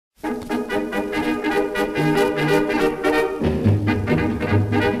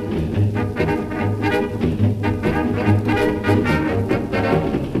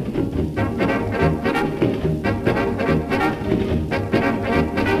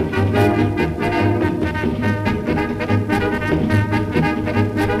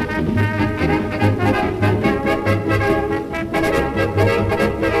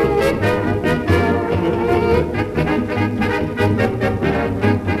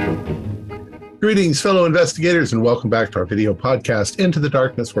Greetings, fellow investigators, and welcome back to our video podcast, Into the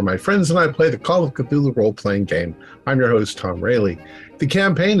Darkness, where my friends and I play the Call of Cthulhu role-playing game. I'm your host, Tom Rayleigh. The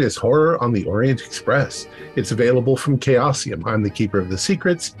campaign is Horror on the Orient Express. It's available from Chaosium. I'm the Keeper of the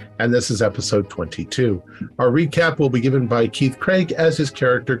Secrets, and this is episode 22. Our recap will be given by Keith Craig as his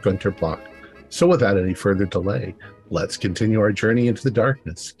character, Gunter Block. So without any further delay, let's continue our journey into the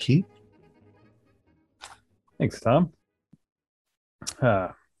darkness. Keith? Thanks, Tom.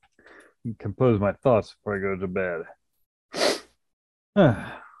 Compose my thoughts before I go to bed.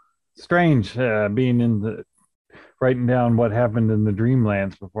 Strange being in the writing down what happened in the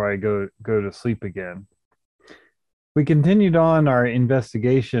dreamlands before I go to sleep again. We continued on our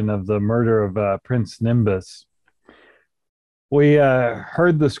investigation of the murder of Prince Nimbus. We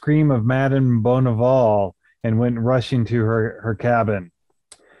heard the scream of Madame Bonneval and went rushing to her cabin.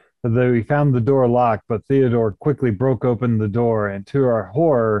 We found the door locked, but Theodore quickly broke open the door, and to our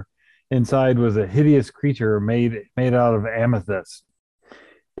horror, inside was a hideous creature made out of amethyst.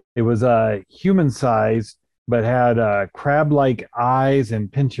 It was human-sized, but had crab-like eyes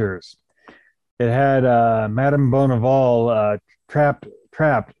and pincers. It had Madame Bonneval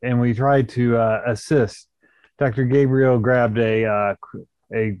trapped, and we tried to assist. Dr. Gabriel grabbed a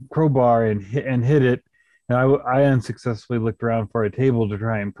crowbar and hit it, and I unsuccessfully looked around for a table to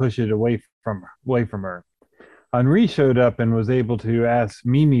try and push it away from her. Henri showed up and was able to ask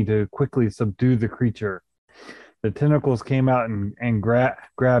Mimi to quickly subdue the creature. The tentacles came out and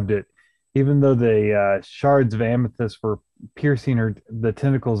grabbed it. Even though the shards of amethyst were piercing the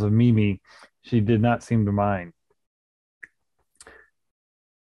tentacles of Mimi, she did not seem to mind.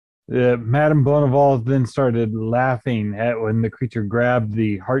 Madame Bonneval then started laughing when the creature grabbed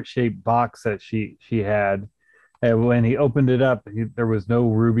the heart-shaped box that she had. And when he opened it up, there was no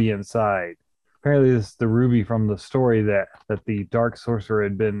ruby inside. Apparently, this is the ruby from the story that the dark sorcerer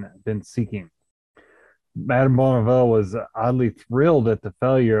had been seeking. Madame Bonneval was oddly thrilled at the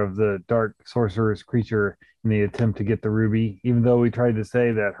failure of the dark sorcerer's creature in the attempt to get the ruby, even though we tried to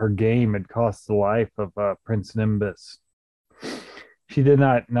say that her game had cost the life of Prince Nimbus. She did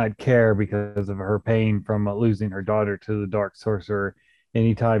not care because of her pain from losing her daughter to the dark sorcerer.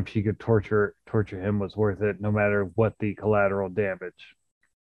 Any time she could torture him was worth it, no matter what the collateral damage.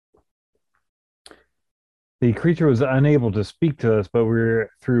 The creature was unable to speak to us, but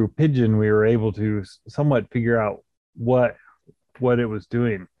through Pigeon, we were able to somewhat figure out what it was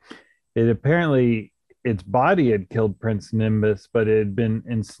doing. Its body had killed Prince Nimbus, but it had been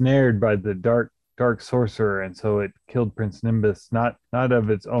ensnared by the dark sorcerer, and so it killed Prince Nimbus not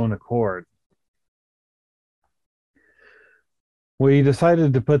of its own accord. We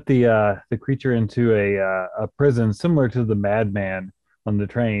decided to put the creature into a prison similar to the Madman on the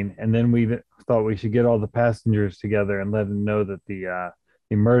train, and then we thought we should get all the passengers together and let them know that the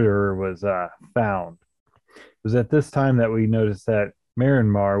murderer was found. It was at this time that we noticed that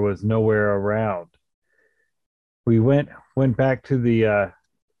Marinmar was nowhere around. We went back to the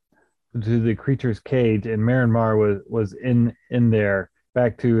creature's cage, and Marinmar was in there,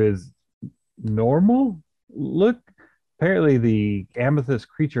 back to his normal look. Apparently, the amethyst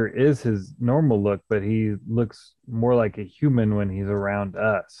creature is his normal look, but he looks more like a human when he's around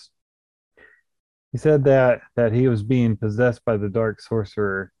us. He said that he was being possessed by the dark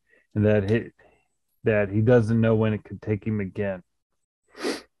sorcerer, and that he doesn't know when it could take him again.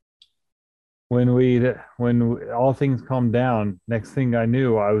 When all things calmed down, next thing I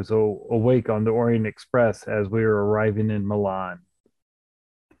knew, I was awake on the Orient Express as we were arriving in Milan.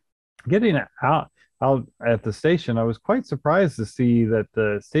 Getting out at the station, I was quite surprised to see that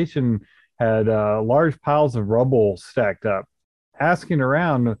the station had large piles of rubble stacked up. Asking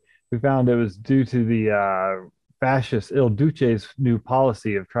around, we found it was due to the fascist Il Duce's new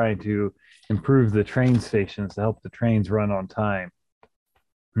policy of trying to improve the train stations to help the trains run on time.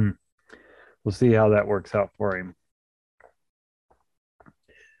 We'll see how that works out for him.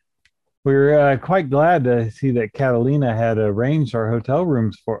 We were quite glad to see that Catarina had arranged our hotel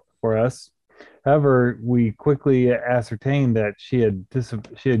rooms for us. However, we quickly ascertained that she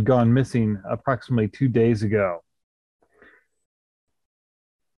had gone missing approximately 2 days ago.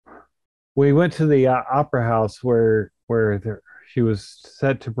 We went to the opera house where she was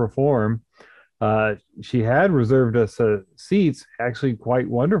set to perform. She had reserved us seats, actually quite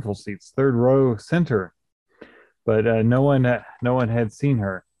wonderful seats, third row center, but no one had seen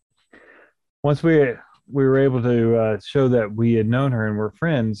her. Once we were able to show that we had known her and were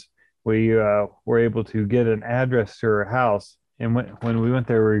friends, we were able to get an address to her house. And when we went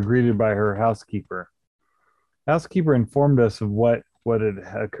there, we were greeted by her housekeeper. Housekeeper informed us of what had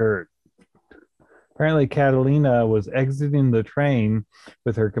occurred. Apparently, Catalina was exiting the train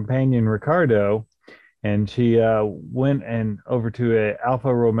with her companion Ricardo, and she went and over to a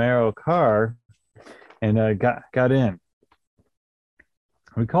Alfa Romeo car and got in.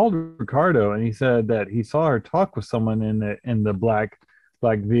 We called Ricardo, and he said that he saw her talk with someone in the black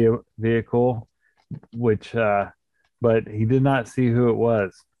vehicle, which but he did not see who it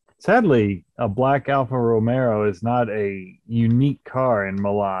was. Sadly, a black Alfa Romeo is not a unique car in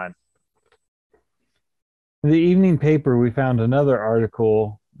Milan. In the evening paper, we found another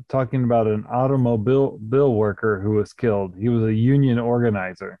article talking about an automobile worker who was killed. He was a union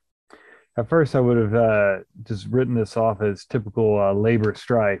organizer. At first, I would have just written this off as typical labor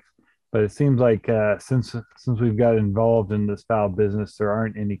strife, but it seems like since we've got involved in this foul business, there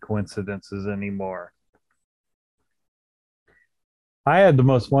aren't any coincidences anymore. I had the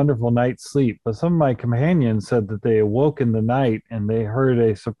most wonderful night's sleep, but some of my companions said that they awoke in the night and they heard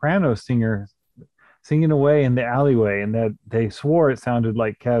a soprano singer singing away in the alleyway, and that they swore it sounded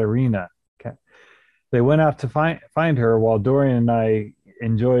like Catarina. They went out to find her while Dorian and I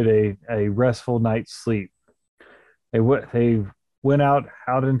enjoyed a restful night's sleep. They went out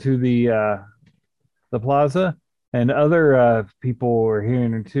into the plaza, and other people were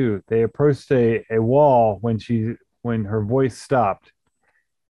hearing her too. They approached a wall when her voice stopped.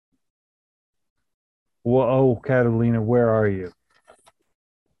 Whoa, Catalina, where are you?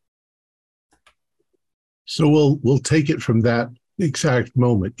 So we'll take it from that exact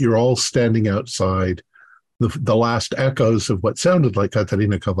moment. You're all standing outside. The last echoes of what sounded like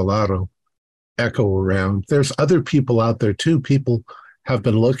Catarina Cavallaro echo around. There's other people out there too. People have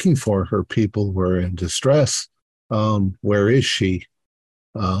been looking for her. People were in distress. Where is she?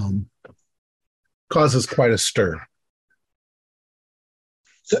 Causes quite a stir.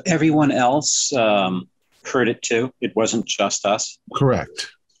 So everyone else heard it too? It wasn't just us?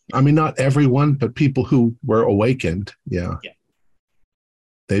 Correct. I mean, not everyone, but people who were awakened. Yeah.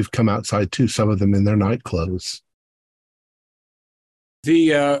 They've come outside too, some of them in their night clothes.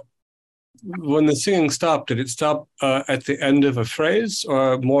 When the singing stopped, did it stop at the end of a phrase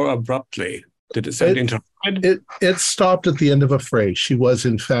or more abruptly? Did it say interrupted? It stopped at the end of a phrase. She was,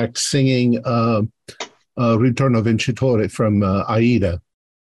 in fact, singing Ritorno Vincitore from Aida,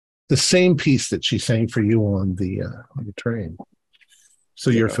 the same piece that she sang for you on the train. So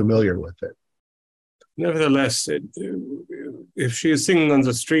you're familiar with it. Nevertheless, if she is singing on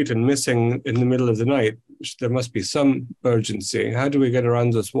the street and missing in the middle of the night, there must be some urgency. How do we get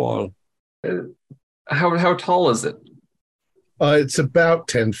around this wall? How tall is it? It's about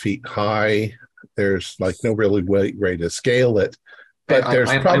 10 feet high. There's like no really way to scale it, but there's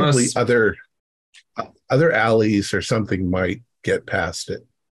probably other alleys or something might get past it.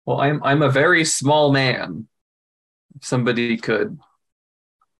 Well, I'm a very small man. Somebody could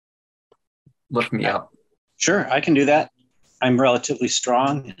lift me up. Sure, I can do that. I'm relatively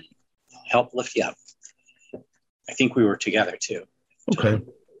strong and help lift you up. I think we were together too. Okay.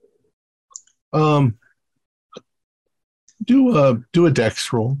 Do a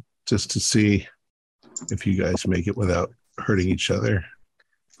dex roll just to see if you guys make it without hurting each other.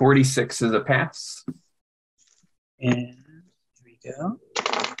 46 is a pass. And here we go.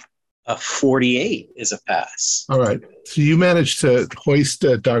 A 48 is a pass. All right. So you managed to hoist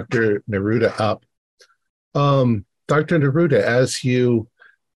Dr. Neruda up. Dr. Neruda, as you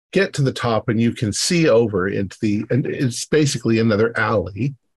get to the top and you can see over into and it's basically another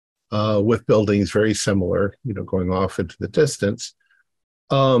alley with buildings very similar, going off into the distance.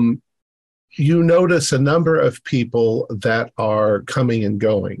 You notice a number of people that are coming and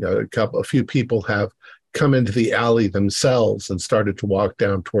going. A few people have come into the alley themselves and started to walk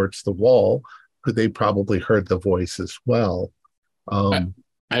down towards the wall. They probably heard the voice as well. I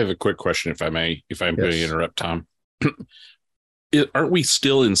have a quick question, if I may, going to interrupt Tom. Aren't we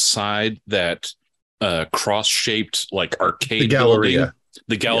still inside that cross-shaped like arcade building?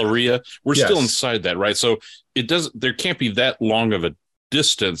 The Galleria? Yeah. We're still inside that, right? So there can't be that long of a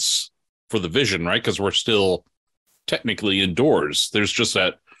distance for the vision, right? Because we're still technically indoors. There's just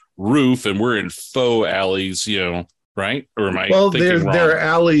that roof and we're in faux alleys, right? Or am I thinking wrong? There are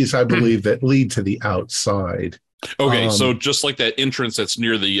alleys, I believe, that lead to the outside. Okay, so just like that entrance that's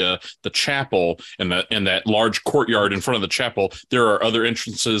near the chapel and that large courtyard in front of the chapel, there are other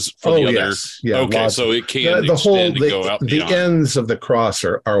entrances for the other. Yes. Yeah, okay, so it can extend and go out beyond. The ends of the cross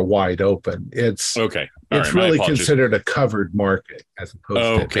are wide open. It's okay. It's really considered a covered market as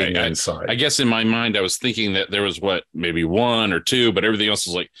opposed to being inside. I guess in my mind, I was thinking that there was maybe one or two, but everything else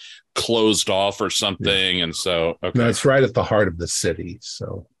is like closed off or something. Yeah. And so, okay. No, it's right at the heart of the city.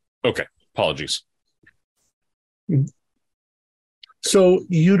 So, okay. Apologies. So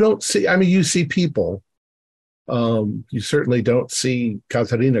you don't see, I mean, you see people. You certainly don't see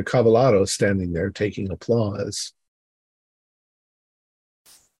Catarina Cavallaro standing there taking applause.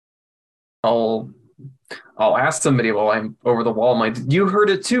 I'll ask somebody while I'm over the wall. You heard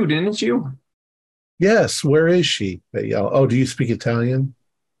it too, didn't you? Yes, where is she? They yell. Oh, do you speak Italian?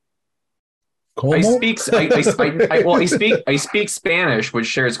 Como? I speak Spanish, which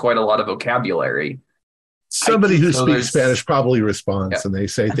shares quite a lot of vocabulary. Somebody who speaks Spanish probably responds, and they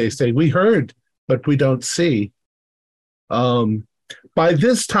say, we heard, but we don't see. By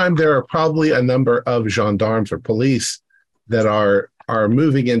this time, there are probably a number of gendarmes or police that are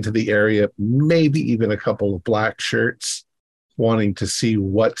moving into the area, maybe even a couple of black shirts wanting to see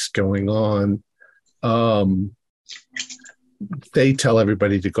what's going on. They tell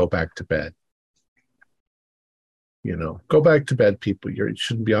everybody to go back to bed. Go back to bed, people. You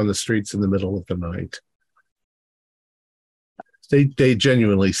shouldn't be on the streets in the middle of the night. They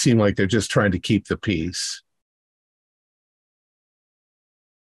genuinely seem like they're just trying to keep the peace.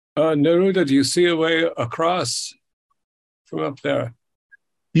 Neruda, do you see a way across from up there?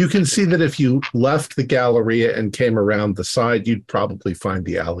 You can see that if you left the Galleria and came around the side, you'd probably find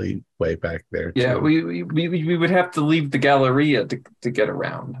the alleyway back there. Yeah, we would have to leave the Galleria to get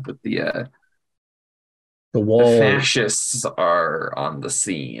around, but the wall. The fascists are on the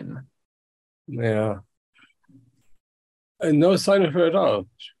scene. Yeah. And no sign of her at all.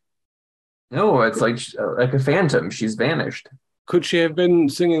 No, it's like a phantom. She's vanished. Could she have been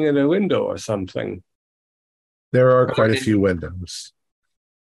singing at a window or something? There are quite a few windows.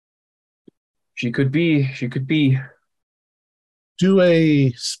 She could be. Do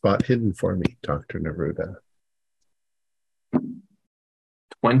a spot hidden for me, Dr. Neruda.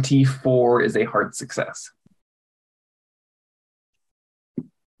 24 is a hard success.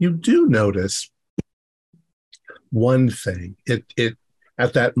 You do notice one thing. It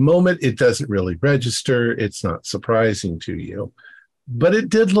at that moment, it doesn't really register. It's not surprising to you. But it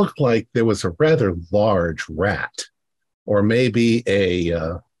did look like there was a rather large rat, or maybe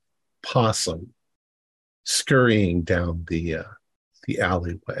a possum, scurrying down the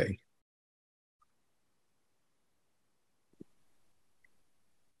alleyway.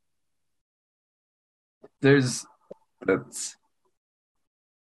 Doesn't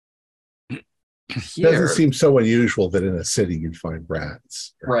seem so unusual that in a city you'd find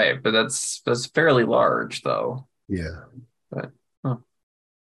rats. Right, but that's fairly large, though. Yeah. But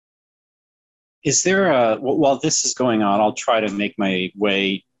is there while this is going on, I'll try to make my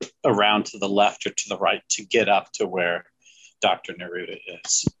way around to the left or to the right to get up to where Dr. Neruda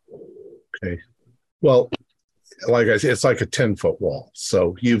is. Okay. Well, like I said, it's like a 10-foot wall.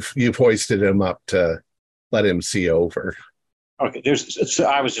 So you've hoisted him up to let him see over. Okay. So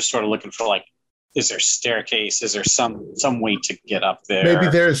I was just sort of looking for, like, is there a staircase? Is there some way to get up there? Maybe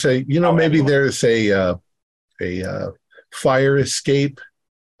there's a fire escape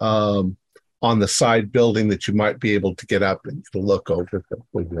on the side building that you might be able to get up and look over the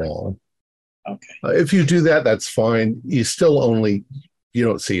wall. Okay. If you do that, that's fine. You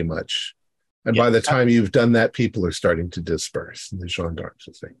don't see much. And by the time you've done that, people are starting to disperse. And the gendarmes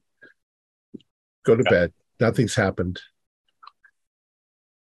will say, go to bed. Nothing's happened.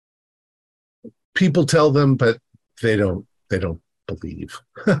 People tell them, but they don't believe.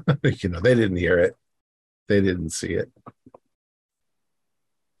 They didn't hear it. They didn't see it.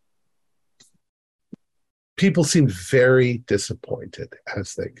 People seem very disappointed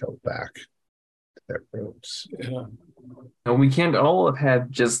as they go back to their rooms. Yeah. And we can't all have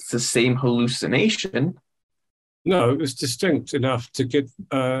had just the same hallucination. No, it was distinct enough to get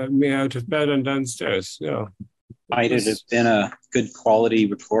me out of bed and downstairs. Yeah. Might it have been a good quality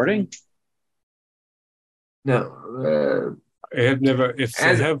recording? No. I have never, if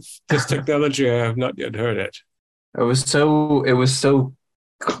they have this technology, I have not yet heard it. It was so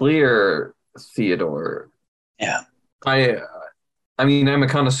clear, Theodore. Yeah. I mean, I'm a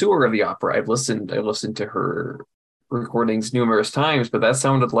connoisseur of the opera. I've listened to her recordings numerous times, but that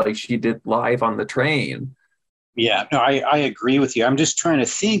sounded like she did live on the train. Yeah, no, I agree with you. I'm just trying to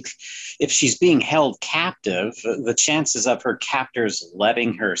think, if she's being held captive, the chances of her captors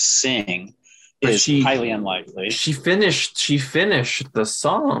letting her sing is highly unlikely. She finished the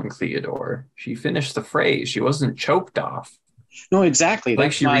song, Theodore. She finished the phrase. She wasn't choked off. No, exactly.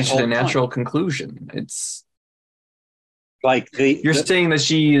 Like she reached a natural conclusion. It's like you're saying that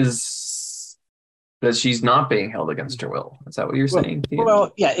she is that she's not being held against her will. Is that what you're saying?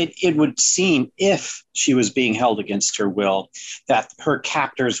 Well, yeah, it would seem if she was being held against her will that her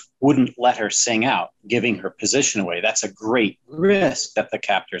captors wouldn't let her sing out, giving her position away. That's a great risk that the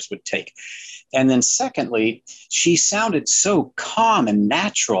captors would take. And then secondly, she sounded so calm and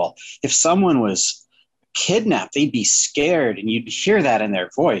natural. If someone was kidnapped, they'd be scared, and you'd hear that in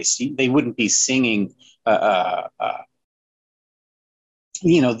their voice. They wouldn't be singing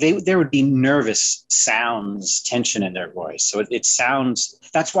there would be nervous sounds, tension in their voice. So it sounds,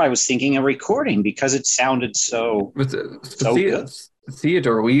 that's why I was thinking a recording, because it sounded so good.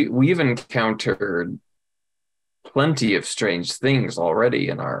 Theodore, we've encountered plenty of strange things already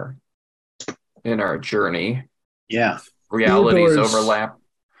in our journey. Yeah. Realities overlap.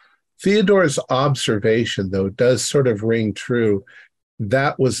 Theodore's observation, though, does sort of ring true.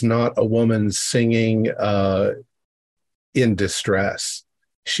 That was not a woman singing in distress.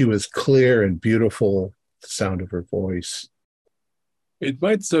 She was clear and beautiful, the sound of her voice. It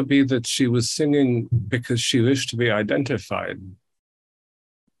might so be that she was singing because she wished to be identified.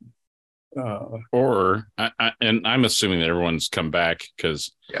 And I'm assuming that everyone's come back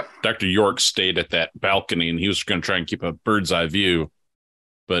because Dr. York stayed at that balcony and he was going to try and keep a bird's eye view,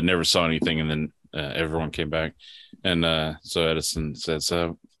 but never saw anything. And then everyone came back. And so Edison says,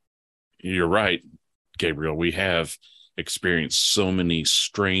 you're right, Gabriel, we have experienced so many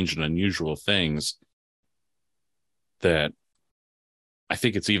strange and unusual things that I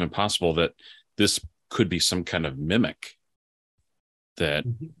think it's even possible that this could be some kind of mimic that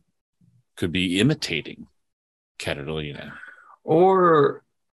could be imitating Catarina. Or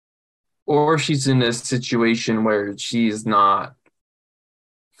she's in a situation where she's not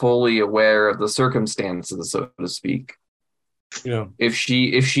fully aware of the circumstances, so to speak. Yeah. If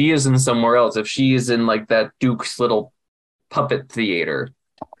she is in somewhere else, if she is in like that Duke's little puppet theater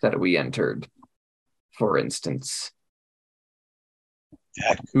that we entered, for instance.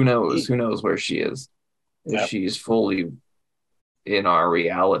 Who knows? Who knows where she is? If she's fully in our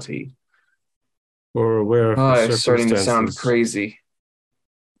reality. Or aware of the circumstances. It's starting to sound crazy.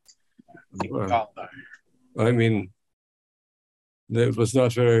 I mean, it was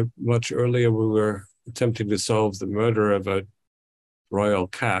not very much earlier we were attempting to solve the murder of a royal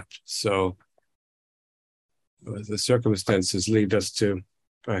cat, so the circumstances lead us to,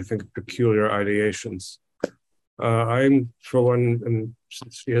 I think, peculiar ideations. I'm, for one, and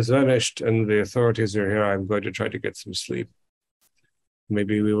since she has vanished and the authorities are here, I'm going to try to get some sleep.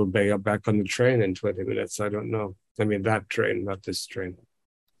 Maybe we will be back on the train in 20 minutes. I don't know. I mean, that train, not this train.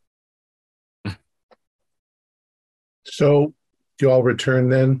 So, do you all return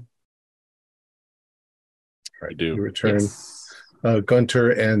then? All right, do. You return. Yes. Gunter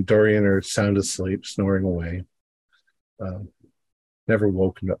and Dorian are sound asleep, snoring away. Never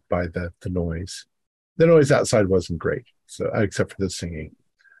woken up by the noise. The noise outside wasn't great, so except for the singing.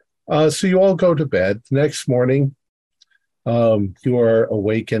 So you all go to bed. The next morning, you are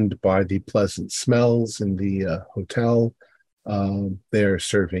awakened by the pleasant smells in the hotel. They are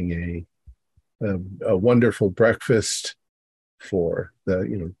serving a wonderful breakfast for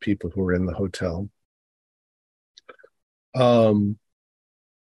the people who are in the hotel. And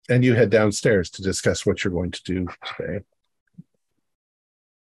you head downstairs to discuss what you're going to do today.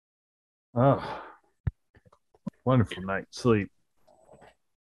 Oh, wonderful night's sleep.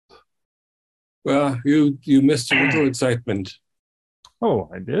 Well, you missed a little excitement. Oh,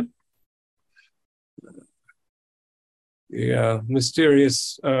 I did? Yeah,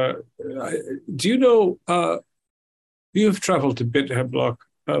 mysterious. Do you know, you've traveled to Bit Hemlock.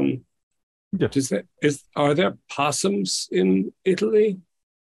 Yes. Are there possums in Italy?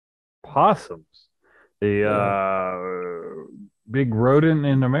 Possums? The big rodent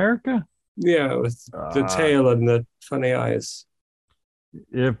in America? Yeah, with the tail and the funny eyes.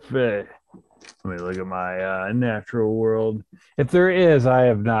 Let me look at my natural world. If there is, I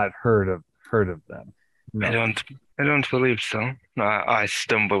have not heard of them. No. I don't believe so. I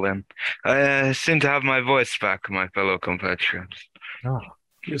stumble in. I seem to have my voice back, my fellow compatriots. Oh.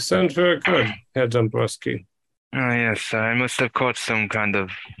 You sound very good, Herr Dombrowski. Oh, yes, I must have caught some kind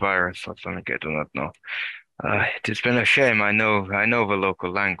of virus or something. I do not know. It has been a shame. I know the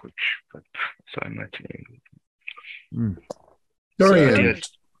local language, but so I might. Dorian,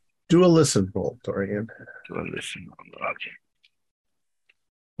 do a listen roll, Dorian. Do a listen roll. Okay.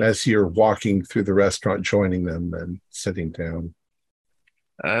 As you're walking through the restaurant, joining them and sitting down.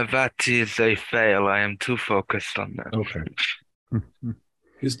 That is a fail. I am too focused on that. Okay.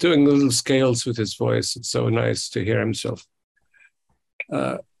 He's doing little scales with his voice. It's so nice to hear himself.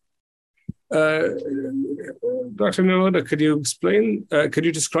 Dr. Neruda, could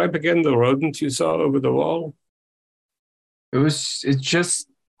you describe again the rodent you saw over the wall? It's just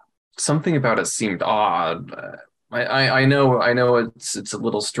something about it seemed odd. I know it's a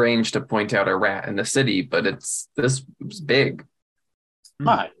little strange to point out a rat in the city, but it was big.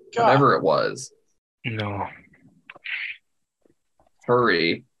 My God. Whatever it was. No.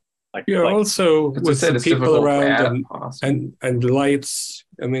 Furry. Also with the people around and lights.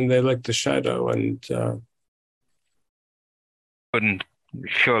 I mean, they like the shadow and.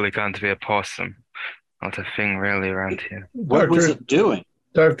 Surely can't be a possum. Not a thing really around here. What was it doing?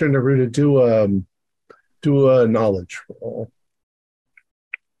 Dr. Neruda, do a knowledge roll.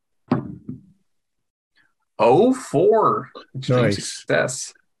 4. Nice.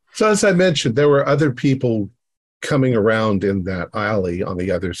 Success. So as I mentioned, there were other people coming around in that alley on the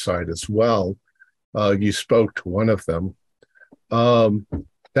other side as well. You spoke to one of them.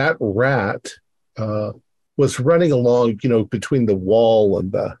 That rat was running along, between the wall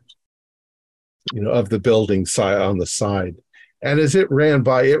and the, of the building side on the side. And as it ran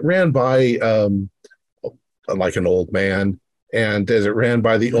by like an old man. And as it ran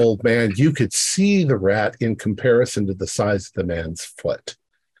by the old man, you could see the rat in comparison to the size of the man's foot.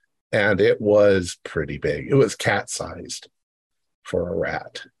 And it was pretty big. It was cat-sized for a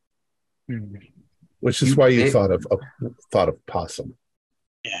rat, which is why you thought of possum.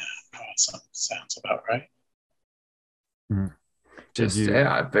 Yeah, possum sounds about right. Just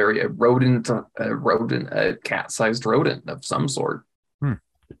a cat-sized rodent of some sort.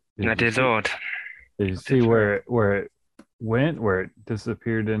 That is odd. Did you see where it went? Where it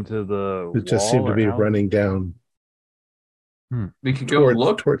disappeared into the It just seemed to be running down. We could go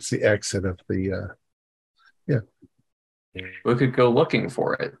look towards the exit of the. We could go looking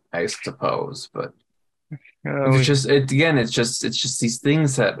for it, I suppose, but it's just these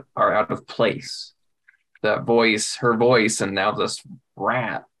things that are out of place. That voice, her voice, and now this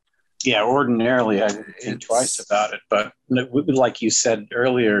rat. Yeah, ordinarily I'd think twice about it, but like you said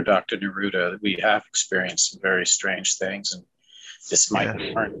earlier, Dr. Neruda, we have experienced some very strange things, and this might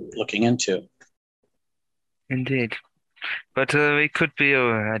be worth looking into. Indeed. But we could be,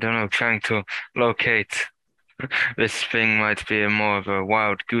 I don't know, trying to locate. This thing might be more of a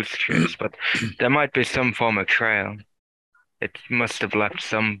wild goose chase, but there might be some form of trail. It must have left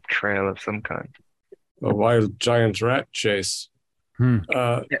some trail of some kind. A wild giant rat chase.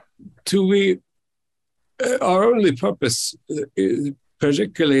 Our only purpose,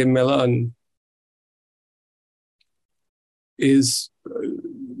 particularly in Milan, is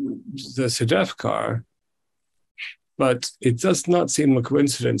the Sedef car. But it does not seem a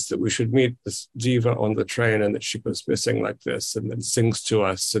coincidence that we should meet this diva on the train and that she goes missing like this and then sings to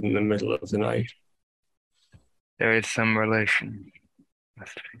us in the middle of the night. There is some relation.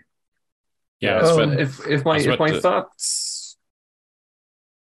 Must be. Yeah, if my thoughts.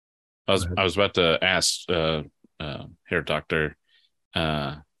 I was about to ask Herr Doctor,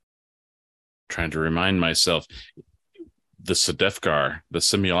 trying to remind myself, the Sedefkar, the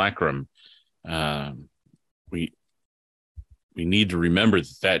simulacrum, we need to remember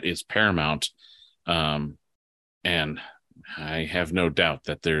that is paramount, and I have no doubt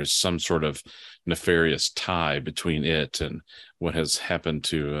that there's some sort of nefarious tie between it and what has happened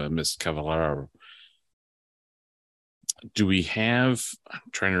to Miss Cavallaro. Do we have, I'm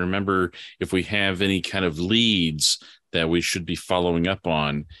trying to remember if we have any kind of leads that we should be following up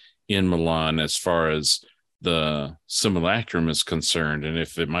on in Milan as far as the simulacrum is concerned, and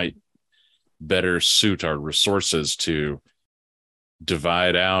if it might better suit our resources to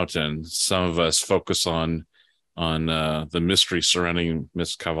divide out and some of us focus on the mystery surrounding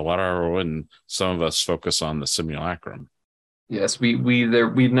Miss Cavallaro and some of us focus on the simulacrum. Yes, we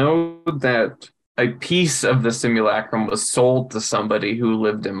know that a piece of the simulacrum was sold to somebody who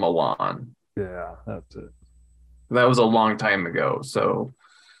lived in Milan. Yeah, that's it. That was a long time ago. So,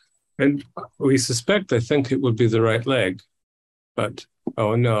 and we suspect, I think it would be the right leg, but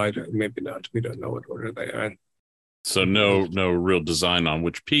maybe not. We don't know what order they are in. So no real design on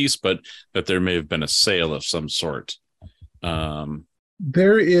which piece, but that there may have been a sale of some sort.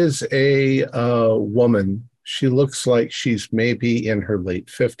 There is a woman. She looks like she's maybe in her late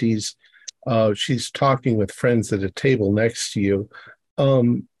 50s. She's talking with friends at a table next to you.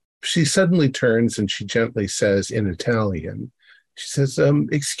 She suddenly turns and she gently says in Italian, she says,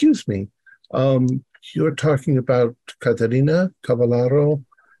 excuse me, you're talking about Catarina, Cavallaro.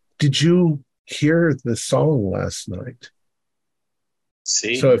 Did you hear the song last night?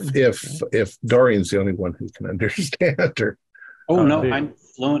 See, so if Dorian's the only one who can understand her. I'm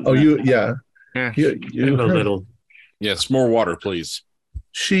fluent. Oh, you, you a little. Yes, more water, please.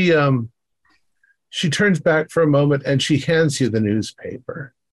 She She turns back for a moment and she hands you the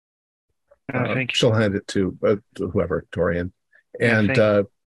newspaper. Thank you. She'll hand it to whoever, Dorian. And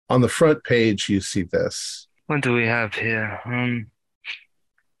on the front page, you see this. What do we have here?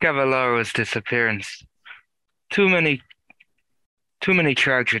 Cavallaro's disappearance. Too many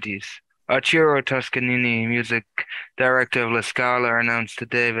tragedies. Arturo Toscanini, music director of La Scala, announced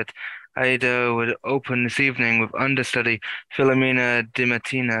today that Aida would open this evening with understudy Filomena Di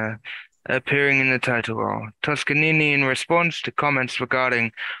Mattina appearing in the title role. Toscanini, in response to comments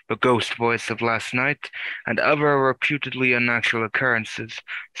regarding the ghost voice of last night and other reputedly unnatural occurrences,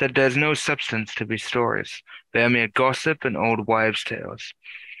 said there's no substance to these stories. They are mere gossip and old wives' tales.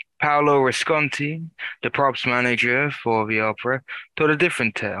 Paolo Risconti, the props manager for the opera, told a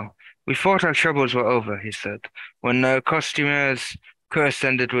different tale. We thought our troubles were over, he said, when the costumers first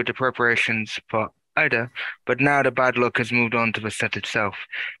ended with the preparations for Ida, but now the bad luck has moved on to the set itself.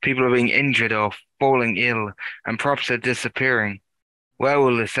 People are being injured or falling ill, and props are disappearing. Where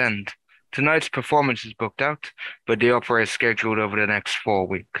will this end? Tonight's performance is booked out, but the opera is scheduled over the next 4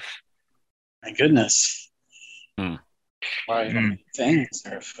 weeks. My goodness. Why things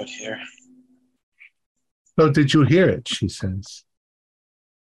are afoot here? So did you hear it? She says.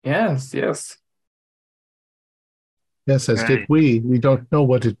 Yes. Yes, as did we. We don't know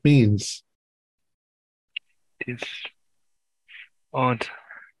what it means. It's odd.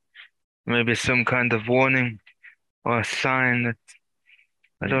 Maybe some kind of warning or a sign that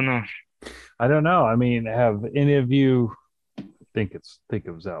I don't know. I don't know. I mean, have any of you think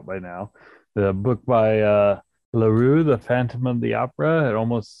it was out by now? The book by LaRue, The Phantom of the Opera. It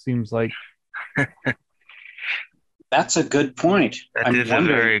almost seems like That's a good point. That is a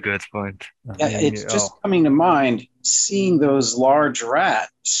very good point. Yeah, it's just coming to mind, seeing those large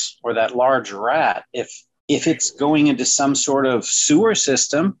rats or that large rat, if it's going into some sort of sewer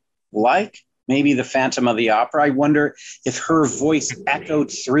system, like maybe the Phantom of the Opera, I wonder if her voice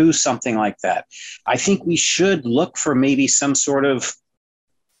echoed through something like that. I think we should look for maybe some sort of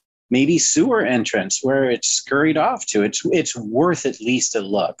maybe sewer entrance where it's scurried off to. It's worth at least a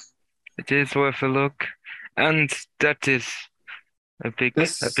look. It is worth a look. And that is a big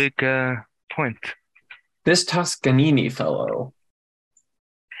point. This Toscanini fellow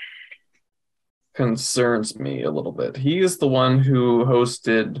concerns me a little bit. He is the one who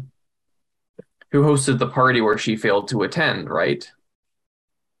hosted the party where she failed to attend, right?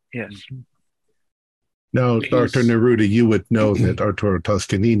 Yes. Now, Dr. Neruda, you would know that Arturo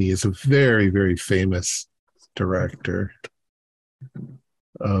Toscanini is a very, very famous director.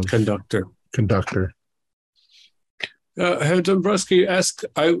 Conductor. Herr Dombrowski,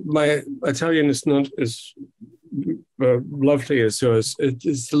 my Italian is not as lovely as yours.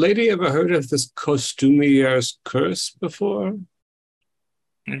 Has the lady ever heard of this costumier's curse before?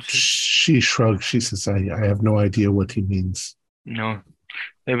 She shrugs. She says, I have no idea what he means. No.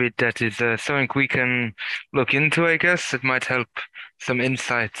 Maybe that is something we can look into, I guess. It might help some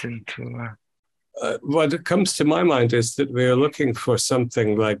insight into... What comes to my mind is that we are looking for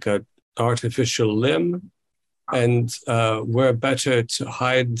something like an artificial limb, and we're better to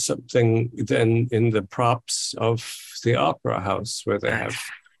hide something than in the props of the opera house, where they have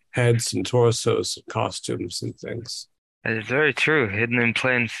heads and torsos and costumes and things. That is very true. Hidden in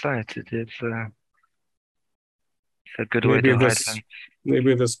plain sight. It is a good way to hide them.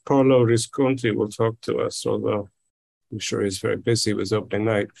 Maybe this Paolo Risconti will talk to us, although I'm sure he's very busy with opening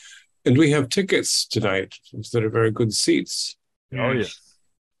night. And we have tickets tonight that are very good seats. Oh, yes.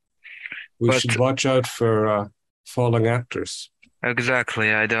 We should watch out for falling actors.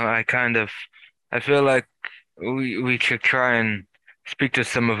 Exactly. I feel like we should try and speak to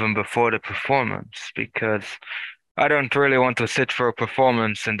some of them before the performance, because I don't really want to sit for a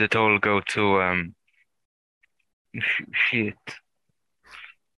performance and it all go to shit.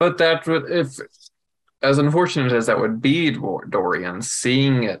 But that would, if as unfortunate as that would be, Dorian,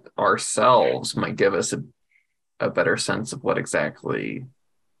 seeing it ourselves might give us a better sense of what exactly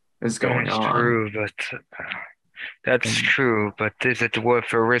is going on. That's true, but is it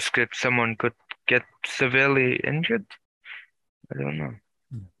worth a risk that someone could get severely injured? I don't know.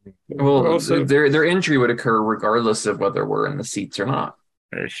 Well, also, their injury would occur regardless of whether we're in the seats or not.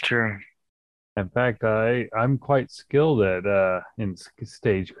 That's true. In fact, I'm quite skilled at in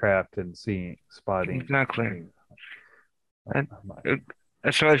stagecraft and spotting. Exactly.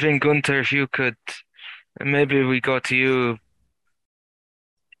 So I think, Gunther, if you could, maybe we go to you.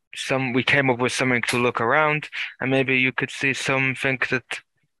 We came up with something to look around, and maybe you could see something that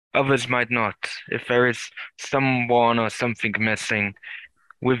others might not. If there is someone or something missing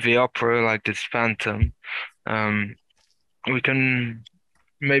with the opera, like this phantom, we can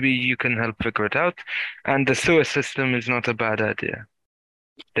maybe you can help figure it out. And the sewer system is not a bad idea.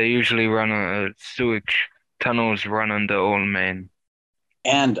 They usually run sewage tunnels run on the old main.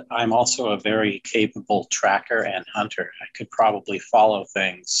 And I'm also a very capable tracker and hunter. I could probably follow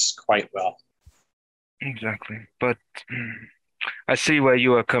things quite well. Exactly. But I see where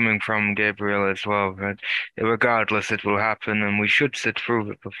you are coming from, Gabriel, as well. But regardless, it will happen, and we should sit through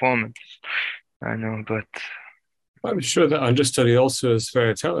the performance. I know, but I'm sure that understudy also is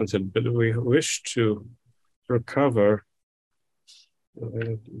very talented, but we wish to recover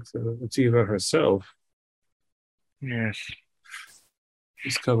Tiva herself. yes.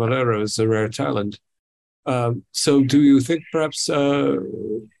 This Cavallaro is a rare talent. So do you think perhaps a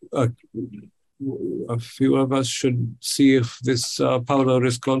few of us should see if this Paolo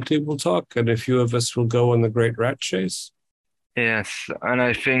Risconti will talk, and a few of us will go on the Great Rat Chase? Yes, and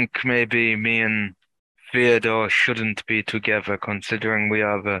I think maybe me and Theodore shouldn't be together, considering we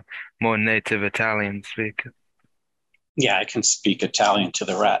are the more native Italian speaker. Yeah, I can speak Italian to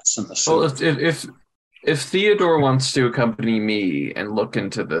the rats in the Well, sewer. if Theodore wants to accompany me and look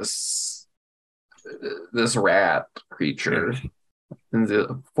into this rat creature, and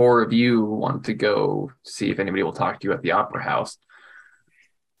the four of you want to go see if anybody will talk to you at the opera house,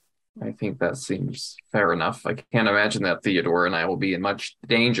 I think that seems fair enough. I can't imagine that Theodore and I will be in much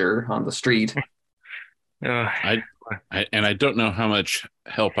danger on the street. I don't know how much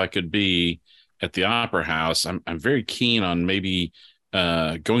help I could be at the opera house. I'm very keen on maybe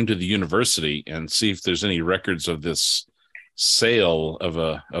going to the university and see if there's any records of this sale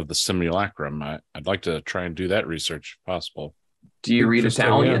of the simulacrum. I'd like to try and do that research if possible. Do you read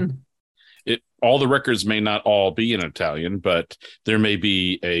Italian? All the records may not all be in Italian, but there may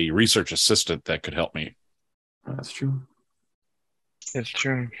be a research assistant that could help me. That's true. It's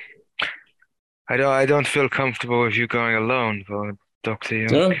true. I don't feel comfortable with you going alone, but Dr.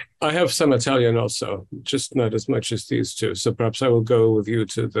 Young. I have some Italian also, just not as much as these two. So perhaps I will go with you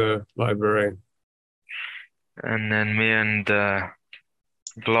to the library. And then me and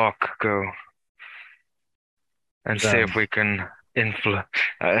Block go and see if we can infiltrate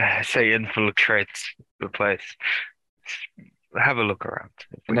the place. Have a look around.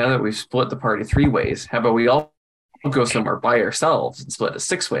 Now that we've split the party 3 ways, how about we all go somewhere by ourselves and split it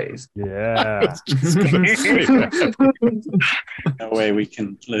 6 ways? Yeah. No way we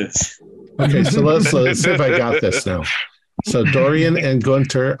can lose. Okay, so let's see if I got this now. So Dorian and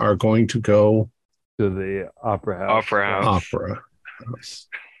Gunter are going to go to the opera house. Opera house.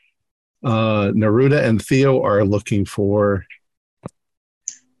 Neruda and Theo are looking for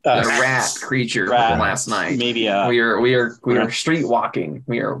the rat creature from last night. Maybe we are street walking.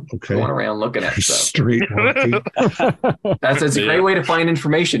 We are going around looking at stuff. Street walking. That's a great way to find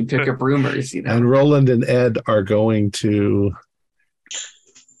information. Pick up rumors, you know. And Roland and Ed are going to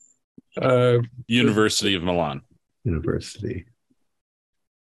University of Milan. University.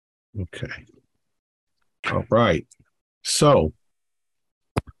 Okay. All right. So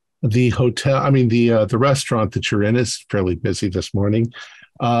the restaurant that you're in is fairly busy this morning.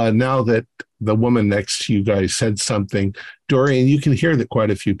 Now that the woman next to you guys said something, Dorian, you can hear that quite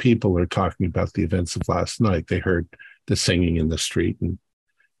a few people are talking about the events of last night. They heard the singing in the street, and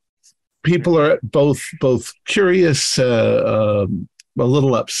people are both curious, a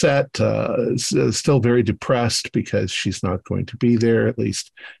little upset, still very depressed because she's not going to be there. At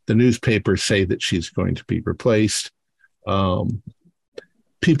least the newspapers say that she's going to be replaced.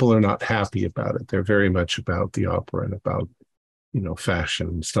 People are not happy about it. They're very much about the opera and about, fashion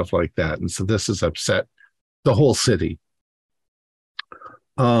and stuff like that. And so this has upset the whole city.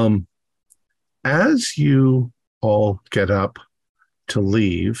 As you all get up to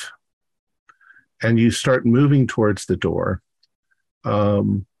leave and you start moving towards the door,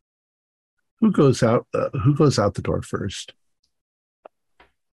 who goes out the door first?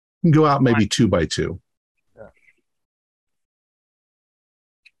 You can go out maybe 2 by 2. Yeah.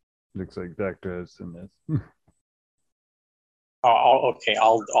 Looks like Dr. Hudson is. I'll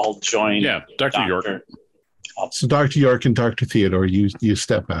join. Yeah, Dr. York. So Dr. York and Dr. Theodore, you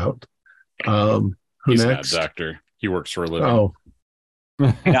step out. Who He's next? not a doctor. He works for a living. Oh,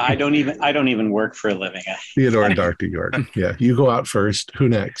 No, I don't even work for a living. Theodore and Dr. York. Yeah, you go out first. Who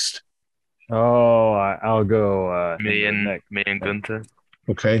next? Oh, I'll go. Me and Gunter.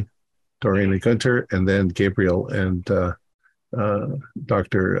 Okay, Dorian and Gunter, and then Gabriel and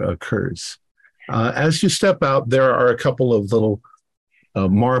Dr. Kurz. As you step out, there are a couple of little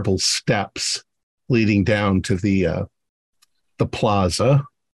marble steps leading down to the plaza,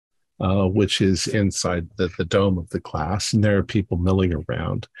 which is inside the dome of the class, and there are people milling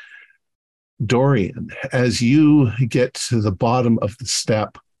around. Dorian, as you get to the bottom of the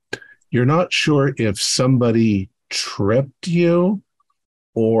step, you're not sure if somebody tripped you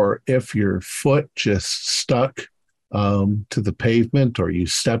or if your foot just stuck to the pavement or you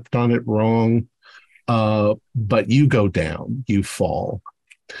stepped on it wrong. But you go down, you fall.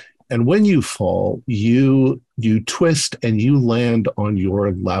 And when you fall, you twist and you land on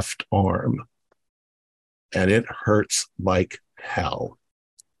your left arm. And it hurts like hell.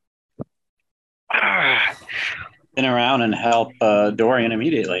 Spin around and help Dorian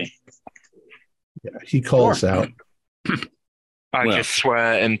immediately. Yeah, he calls out. I just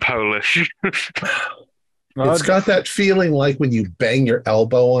swear in Polish. It's got that feeling like when you bang your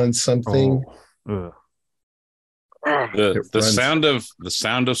elbow on something. The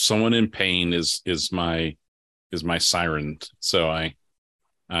sound of someone in pain is my siren. So I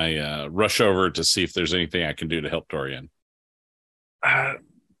rush over to see if there's anything I can do to help Dorian.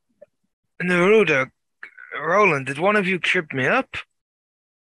 Neruda, Roland, did one of you trip me up?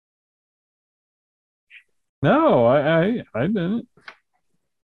 No, I didn't.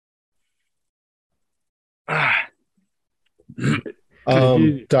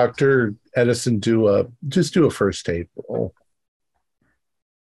 Dr. Edison, do a first aid roll.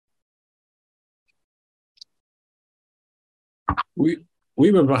 We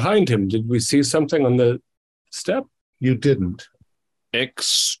were behind him. Did we see something on the step? You didn't.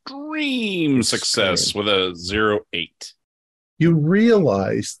 Extreme success with a 0.8. You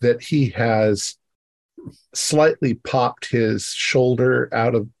realize that he has slightly popped his shoulder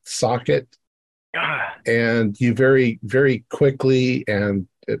out of socket, and you very, very quickly and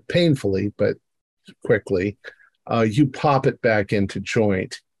painfully, but quickly, you pop it back into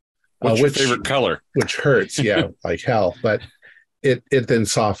joint. What's your favorite color? Which hurts, yeah, like hell. But it then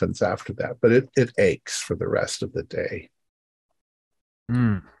softens after that. But it aches for the rest of the day.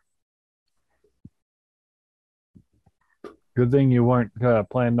 Good thing you weren't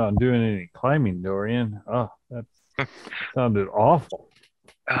planning on doing any climbing, Dorian. Oh, that sounded awful.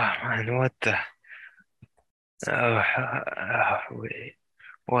 Oh, man, what the... wait.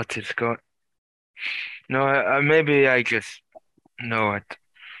 What is going... No, maybe I just... No,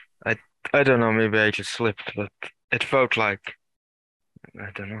 I don't know, maybe I just slipped, but it felt like...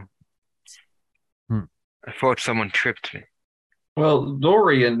 I don't know. I thought someone tripped me. Well,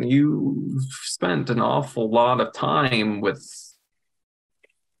 Dorian, you've spent an awful lot of time with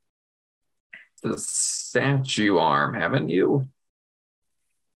the statue arm, haven't you?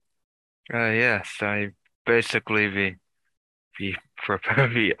 Yes, I basically the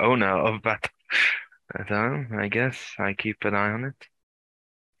owner of that arm, I guess. I keep an eye on it.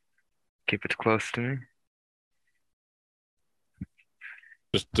 Keep it close to me.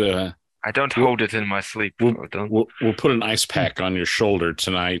 Just I don't hold it in my sleep. We'll put an ice pack on your shoulder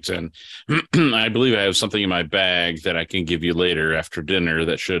tonight, and I believe I have something in my bag that I can give you later after dinner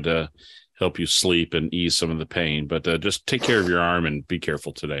that should help you sleep and ease some of the pain. But just take care of your arm and be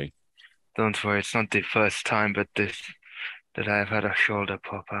careful today. Don't worry, it's not the first time, but that I've had a shoulder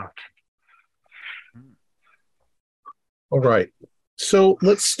pop out. All right. So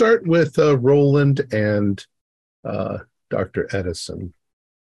let's start with Roland and Dr. Edison.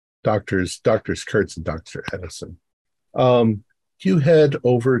 Doctors Kurtz and Dr. Edison. You head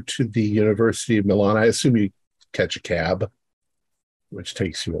over to the University of Milan. I assume you catch a cab, which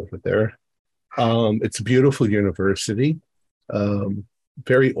takes you over there. It's a beautiful university,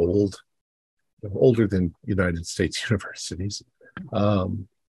 very old, older than United States universities.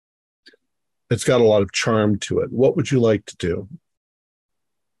 It's got a lot of charm to it. What would you like to do?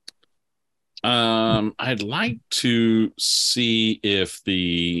 I'd like to see if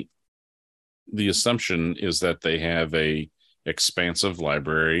the assumption is that they have a expansive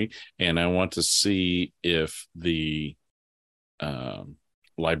library, and I want to see if the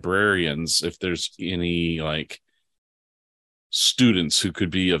librarians, if there's any like students who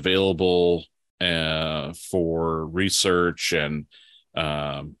could be available for research and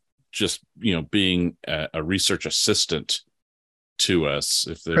just being a research assistant to us,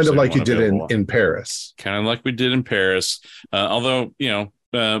 if there's kind of like you did available. in Paris, kind of like we did in Paris, although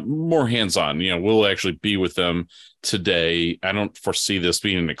more hands-on. We'll actually be with them today. I don't foresee this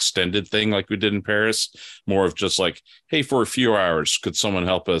being an extended thing like we did in Paris, more of just like, hey, for a few hours could someone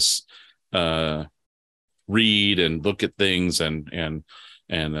help us read and look at things and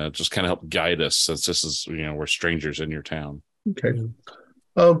just kind of help guide us, since this is we're strangers in your town. Okay.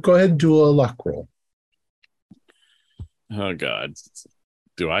 Go ahead and do a luck roll. Oh God,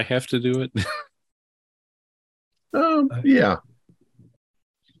 do I have to do it? Yeah.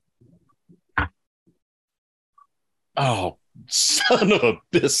 Oh son of a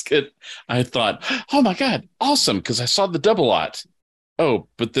biscuit. I thought, oh my God, awesome, because I saw the double aught. Oh,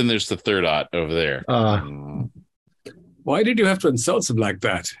 but then there's the third aught over there. Why did you have to insult him like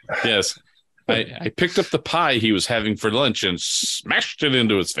that? Yes. I picked up the pie he was having for lunch and smashed it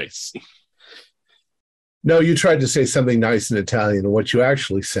into his face. No, you tried to say something nice in Italian, and what you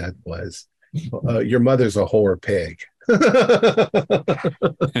actually said was, your mother's a whore pig. Is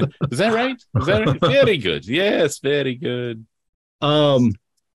that right? Is that right? Very good. Yes, very good.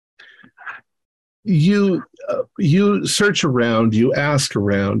 You search around, you ask in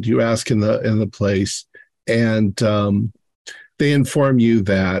the place, and they inform you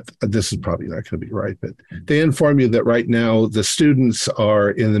that this is probably not going to be right, but they inform you that right now the students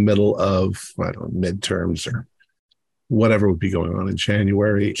are in the middle of, I don't know, midterms or whatever would be going on in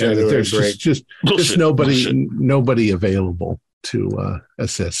January, and that there's just nobody available to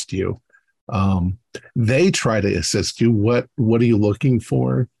assist you. They try to assist you. What are you looking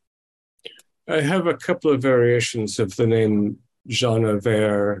for? I have a couple of variations of the name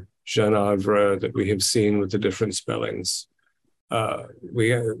Jeanavre that we have seen with the different spellings.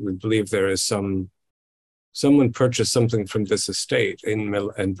 We believe there is someone purchased something from this estate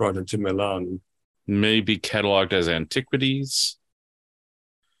and brought it to Milan. Maybe cataloged as antiquities,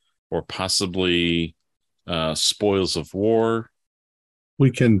 or possibly spoils of war.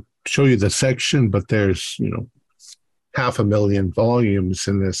 We can show you the section, but there's 500,000 volumes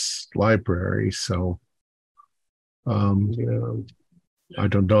in this library, so I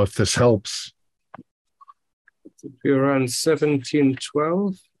don't know if this helps. It'd be around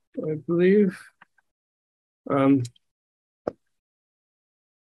 1712, I believe.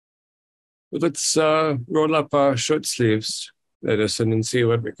 Let's roll up our shirt sleeves, Edison, and see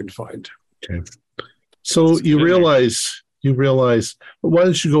what we can find. Okay. So you realize. Why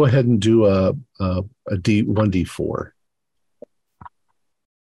don't you go ahead and do a 1d4?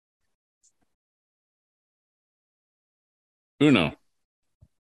 Uno.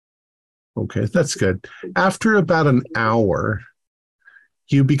 Okay, that's good. After about an hour,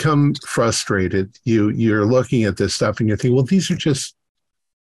 you become frustrated. You're looking at this stuff and you think, well, these are just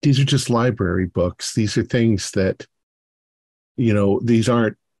library books. These are things that, these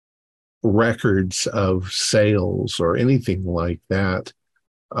aren't records of sales or anything like that.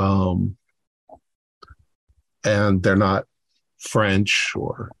 And they're not French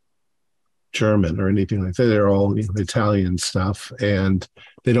or German or anything like that. They're all Italian stuff, and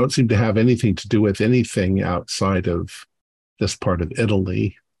they don't seem to have anything to do with anything outside of this part of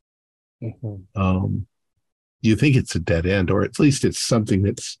Italy. Mm-hmm. You think it's a dead end, or at least it's something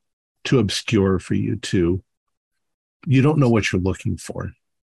that's too obscure for you you don't know what you're looking for.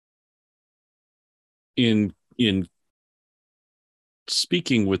 In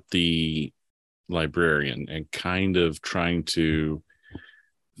speaking with the librarian and kind of trying to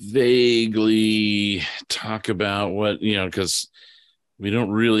vaguely talk about what, because we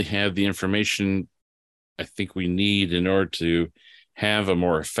don't really have the information I think we need in order to have a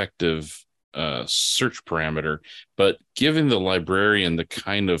more effective search parameter. But giving the librarian the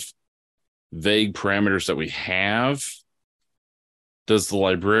kind of vague parameters that we have, does the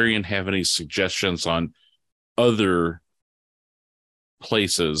librarian have any suggestions on other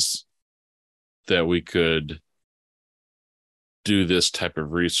places that we could do this type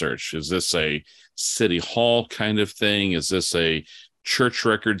of research? Is this a city hall kind of thing? Is this a church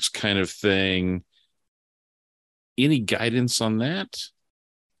records kind of thing? Any guidance on that?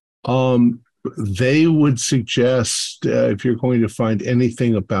 They would suggest if you're going to find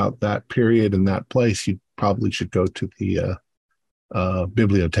anything about that period and that place, you probably should go to the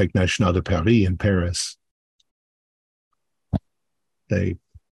Bibliothèque Nationale de Paris in Paris. They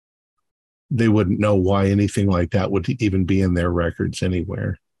wouldn't know why anything like that would even be in their records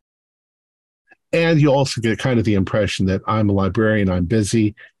anywhere. And you also get kind of the impression that I'm a librarian, I'm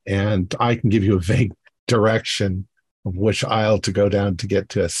busy, and I can give you a vague direction of which aisle to go down to get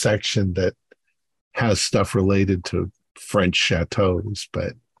to a section that has stuff related to French chateaus,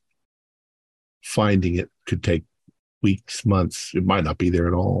 but finding it could take weeks, months. It might not be there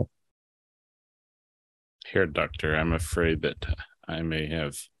at all. Herr Doctor, I'm afraid that I may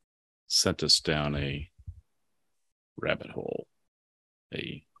have sent us down a rabbit hole,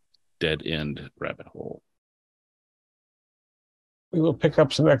 a dead-end rabbit hole. We will pick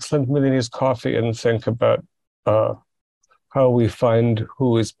up some excellent Milanese coffee and think about how we find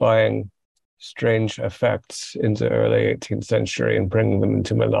who is buying strange effects in the early 18th century and bringing them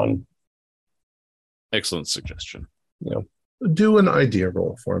into Milan. Excellent suggestion. Yeah. Do an idea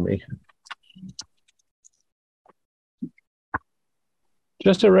roll for me.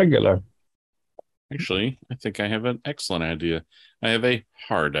 Just a regular. Actually, I think I have an excellent idea. I have a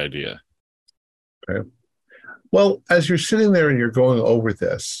hard idea. Okay. Well, as you're sitting there and you're going over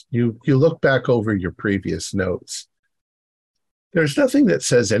this, you look back over your previous notes. There's nothing that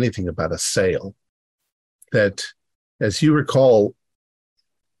says anything about a sale. That, as you recall,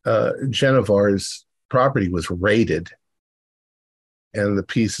 Genovar's property was raided and the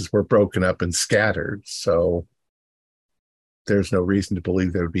pieces were broken up and scattered. So there's no reason to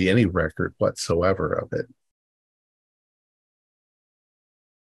believe there would be any record whatsoever of it.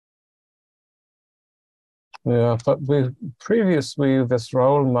 Yeah, but previously this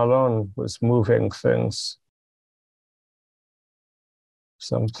Raoul Malone was moving things.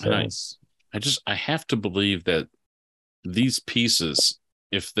 Some things. I have to believe that these pieces,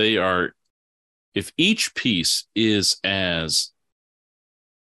 if each piece is as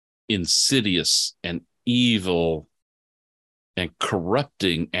insidious and evil and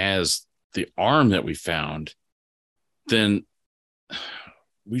corrupting as the arm that we found, then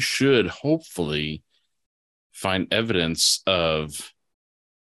we should hopefully find evidence of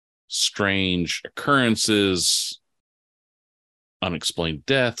strange occurrences, unexplained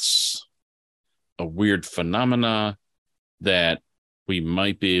deaths, a weird phenomena that we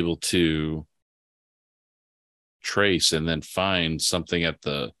might be able to trace and then find something at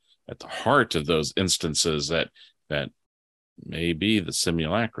the heart of those instances that may be the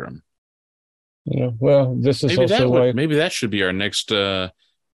simulacrum. Yeah, well, this is maybe that should be our next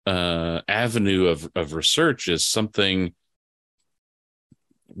avenue of research, is something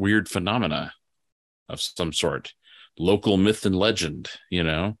weird phenomena of some sort, local myth and legend,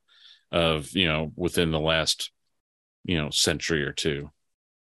 within the last century or two.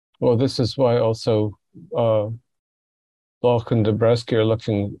 Well, this is why also Locke and Dobreski are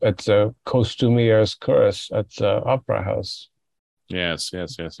looking at the Costumier's Curse at the Opera House. Yes.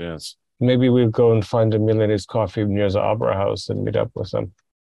 Maybe we'll go and find a Milanese coffee near the Opera House and meet up with them.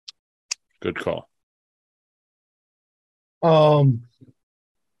 Good call.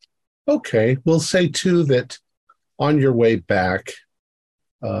 Okay, we'll say too that on your way back,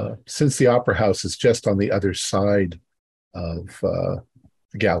 since the Opera House is just on the other side of the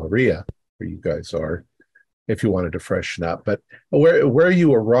Galleria where you guys are, if you wanted to freshen up, but where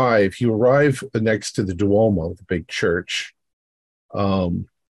you arrive next to the Duomo, the big church.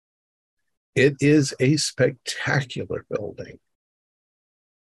 It is a spectacular building.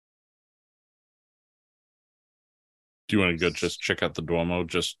 Do you want to go just check out the Duomo?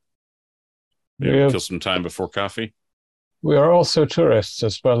 Just kill some time before coffee? We are also tourists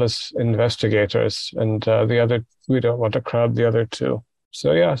as well as investigators, and we don't want to crowd the other two.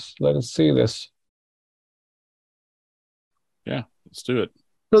 So yes, let us see this. Yeah, let's do it.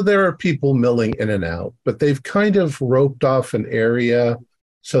 So there are people milling in and out, but they've kind of roped off an area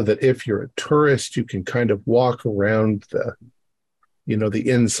so that if you're a tourist, you can kind of walk around the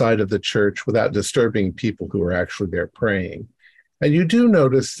inside of the church without disturbing people who are actually there praying. And you do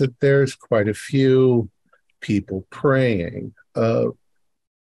notice that there's quite a few people praying. Who's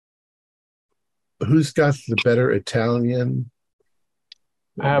got the better Italian?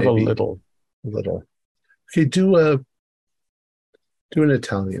 I have a little. Okay, do an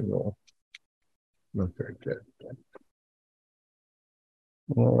Italian roll. Not very good.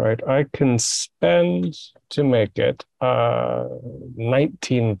 All right, I can spend to make it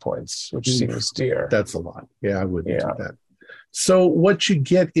 19 points, which seems dear. That's a lot. Yeah, I wouldn't do that. So what you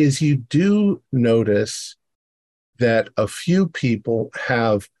get is you do notice that a few people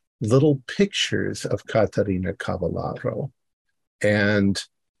have little pictures of Catarina Cavallaro, and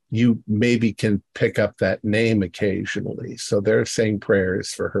you maybe can pick up that name occasionally. So they're saying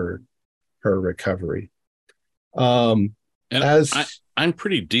prayers for her recovery. I'm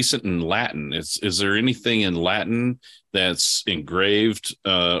pretty decent in Latin. Is there anything in Latin that's engraved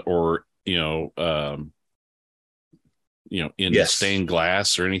or in stained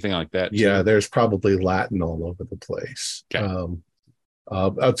glass or anything like that? Yeah, there's probably Latin all over the place. Okay.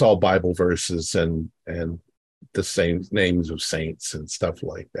 That's all Bible verses and the same names of saints and stuff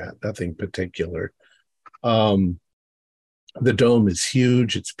like that. Nothing particular. The dome is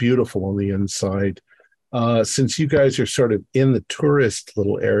huge. It's beautiful on the inside. Since you guys are sort of in the tourist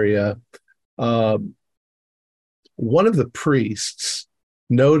little area, one of the priests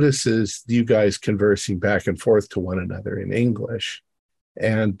notices you guys conversing back and forth to one another in English,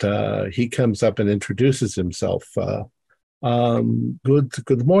 and he comes up and introduces himself.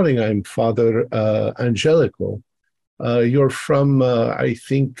 Good morning. I'm Father Angelico. You're from, I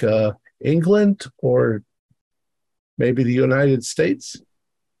think, England or maybe the United States?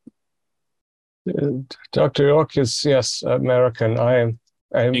 Dr. York is, yes, American. I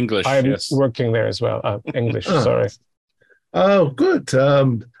English, I'm yes. working there as well. English, sorry. Oh, good.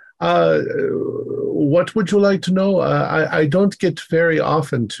 What would you like to know? I don't get very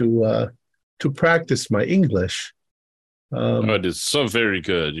often to practice my English. It is so very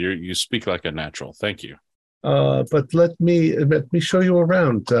good. You speak like a natural. Thank you. But let me show you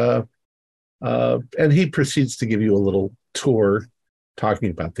around. And he proceeds to give you a little tour, talking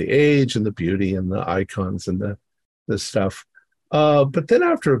about the age and the beauty and the icons and the stuff. But then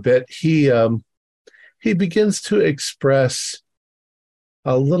after a bit, he begins to express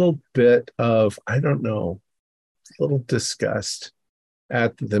a little bit of, I don't know, a little disgust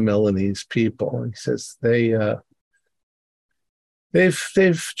at the Milanese people. He says they've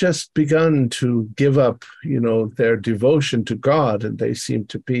just begun to give up, their devotion to God, and they seem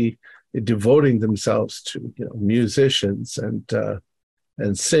to be devoting themselves to, musicians and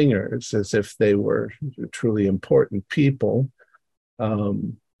singers as if they were truly important people.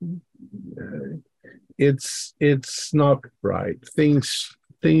 It's not right. Things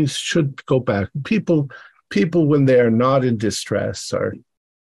should go back. People when they are not in distress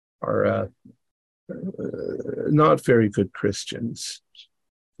are not very good Christians.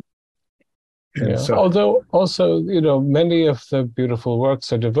 Yeah. So, although also, many of the beautiful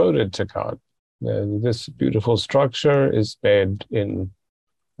works are devoted to God. This beautiful structure is made in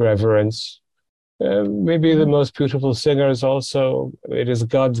reverence. Maybe the most beautiful singers also, it is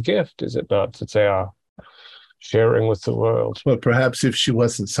God's gift, is it not, that they are sharing with the world? Well, perhaps if she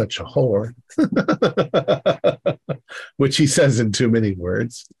wasn't such a whore, which he says in too many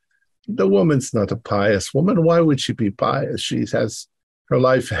words. The woman's not a pious woman. Why would she be pious? She has her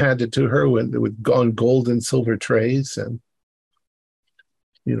life handed to her with on gold and silver trays, and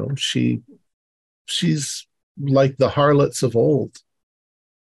she's like the harlots of old,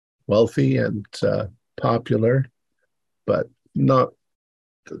 wealthy and popular, but not.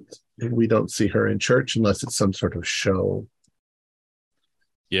 We don't see her in church unless it's some sort of show.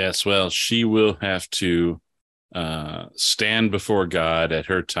 Yes, well, she will have to stand before God at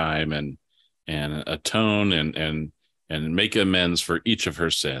her time and atone and make amends for each of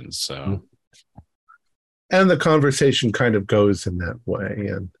her sins. So, and the conversation kind of goes in that way.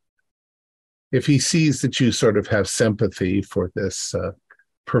 And if he sees that you sort of have sympathy for this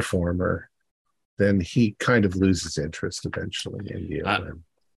performer, then he kind of loses interest eventually in you.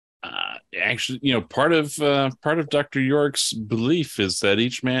 Actually, part of Dr. York's belief is that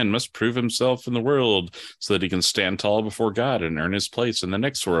each man must prove himself in the world so that he can stand tall before God and earn his place in the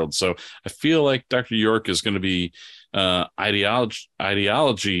next world. So I feel like Dr. York is going to be ideology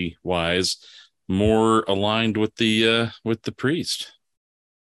wise more aligned with the priest.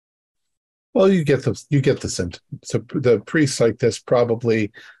 Well, you get the sentiment. So the priests like this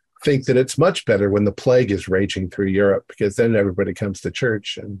probably think that it's much better when the plague is raging through Europe, because then everybody comes to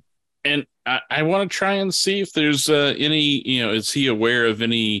church. And I want to try and see if there's any, is he aware of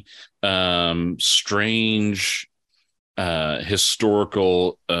any strange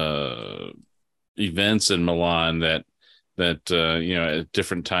historical events in Milan that at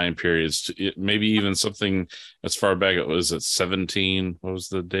different time periods, maybe even something as far back, it was at 17. What was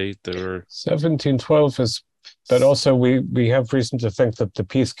the date? There were 1712 is, but also we have reason to think that the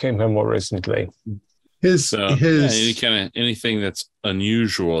peace came here more recently. Anything that's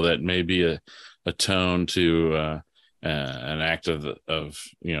unusual that may be a tone to an act of the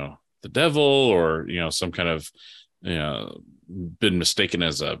devil, or some kind of been mistaken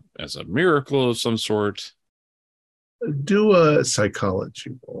as a miracle of some sort. Do a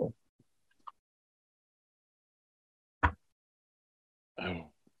psychology roll. Oh,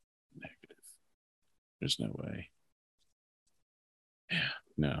 negative. There's no way.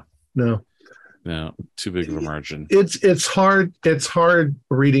 Yeah, no, too big of a margin. It's hard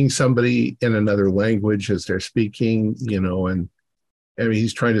reading somebody in another language as they're speaking, and I mean,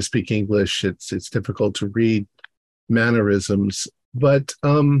 he's trying to speak English. It's difficult to read mannerisms, but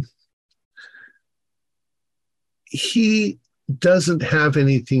he doesn't have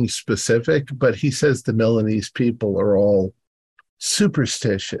anything specific, but he says the Milanese people are all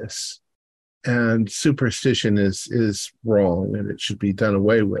superstitious, and superstition is wrong and it should be done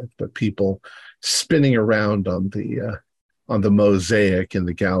away with. But people spinning around on the mosaic in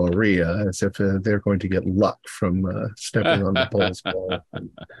the Galleria as if they're going to get luck from stepping on the bull's ball.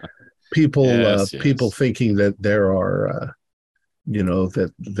 People people thinking that there are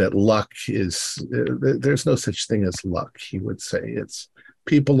that luck is there's no such thing as luck. He would say it's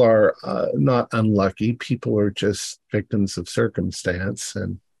people are not unlucky. People are just victims of circumstance,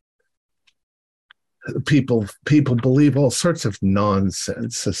 and people believe all sorts of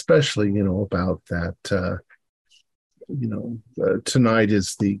nonsense, especially about that tonight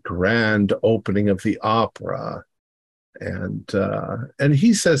is the grand opening of the opera, and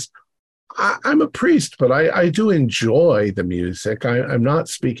he says, I'm a priest, but I do enjoy the music. I'm not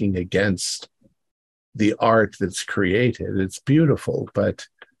speaking against the art that's created. It's beautiful, but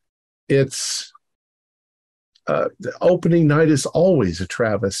it's the opening night is always a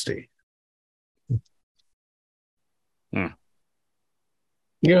travesty.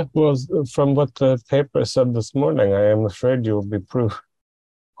 Yeah, well, from what the paper said this morning, I am afraid you'll be proved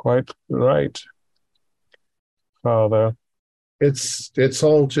quite right, Father. It's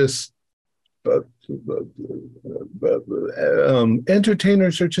all just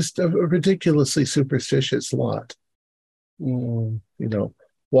entertainers are just a ridiculously superstitious lot.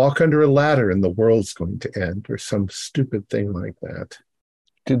 Walk under a ladder and the world's going to end, or some stupid thing like that.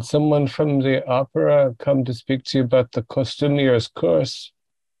 Did someone from the opera come to speak to you about the costumier's curse?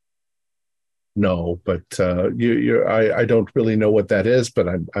 No, but I don't really know what that is, but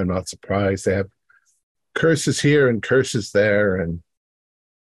I'm not surprised. They have curses here and curses there, and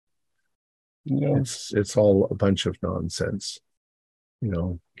it's all a bunch of nonsense,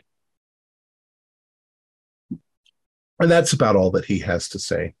 And that's about all that he has to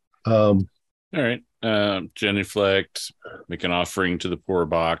say. All right. Genuflect, make an offering to the poor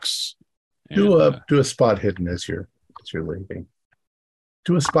box. Do a spot hidden as you're leaving.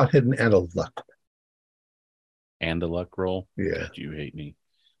 Do a spot hidden and a luck. And a luck roll? Yeah. God, you hate me.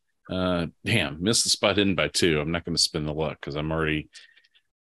 Damn, missed the spot hidden by 2. I'm not going to spend the luck because I'm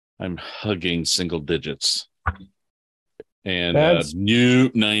hugging single digits. And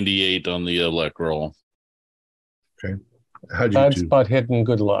new 98 on the luck roll. Okay. How'd you Bad do? Spot hidden,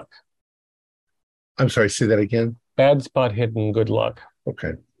 good luck. I'm sorry, say that again. Bad spot hidden, good luck.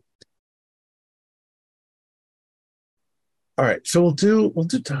 Okay. All right, so we'll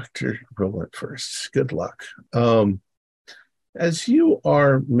do Dr. Rowland first. Good luck. As you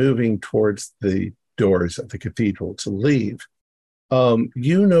are moving towards the doors of the cathedral to leave,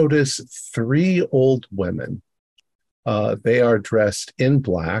 you notice 3 old women. They are dressed in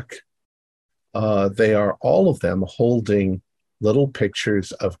black. They are all of them holding little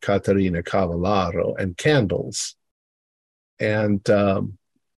pictures of Catarina Cavallaro and candles. And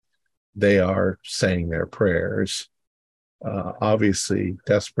they are saying their prayers. Obviously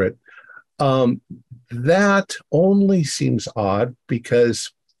desperate. That only seems odd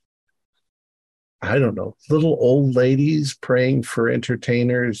because, I don't know, little old ladies praying for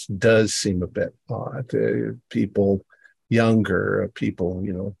entertainers does seem a bit odd. People younger, people,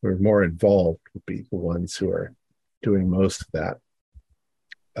 who are more involved would be the ones who are doing most of that.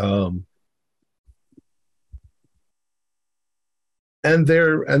 And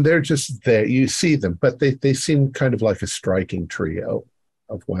they're just there. You see them, but they seem kind of like a striking trio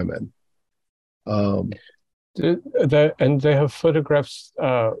of women. And they have photographs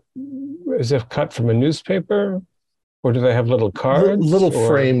as if cut from a newspaper, or do they have little cards?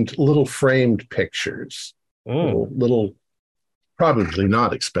 Little framed pictures. Little, probably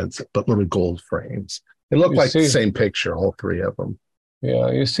not expensive, but little gold frames. They look like the same picture, all 3 of them.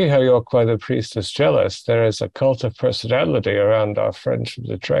 Yeah, you see how York the priest is jealous. There is a cult of personality around our friends from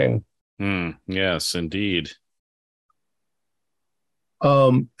the train. Yes, indeed.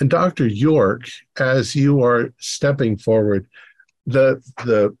 And Dr. York, as you are stepping forward,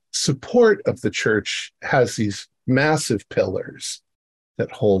 the support of the church has these massive pillars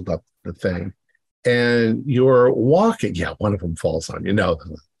that hold up the thing. And you're walking. Yeah, one of them falls on you. No,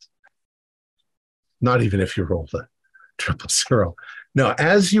 not even if you roll the 000. No,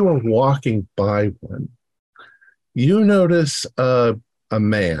 as you are walking by one, you notice a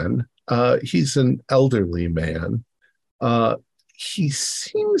man. He's an elderly man. He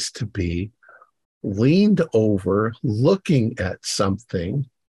seems to be leaned over, looking at something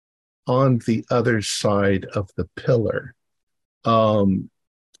on the other side of the pillar.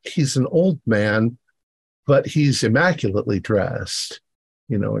 He's an old man, but he's immaculately dressed,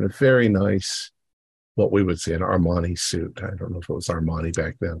 in a very nice, what we would say an Armani suit. I don't know if it was Armani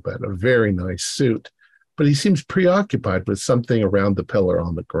back then, but a very nice suit. But he seems preoccupied with something around the pillar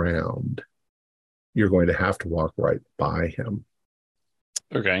on the ground. You're going to have to walk right by him.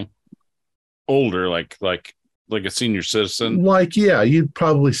 Okay. Older, like a senior citizen? You'd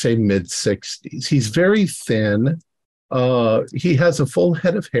probably say mid-60s. He's very thin. He has a full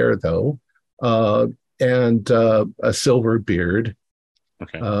head of hair, though, and a silver beard.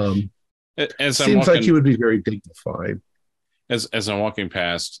 Okay. Seems like he would be very dignified. As I'm walking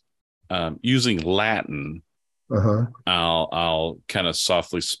past, using Latin, I'll kind of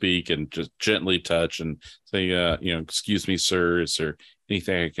softly speak and just gently touch and say, excuse me, sir, is there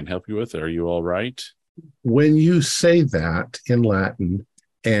anything I can help you with? Are you all right? when you say that in Latin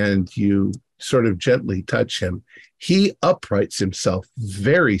and you sort of gently touch him, he uprights himself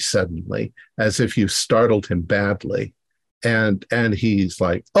very suddenly, as if you startled him badly. And he's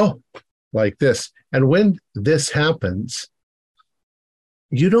like, oh, like this. And when this happens,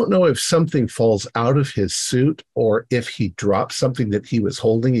 you don't know if something falls out of his suit or if he drops something that he was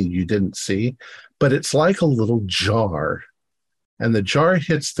holding and you didn't see, but it's like a little jar. And the jar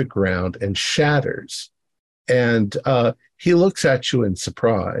hits the ground and shatters. And he looks at you in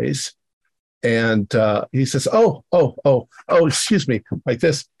surprise. And he says, oh, excuse me, like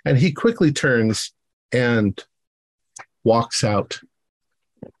this. And he quickly turns and walks out,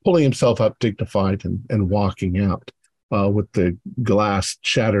 pulling himself up dignified and walking out with the glass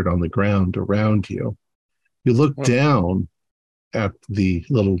shattered on the ground around you. You look down at the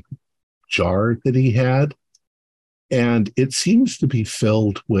little jar that he had, and it seems to be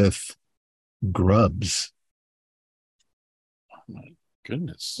filled with grubs. Oh my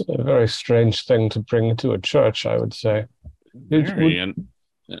goodness. A very strange thing to bring to a church, I would say.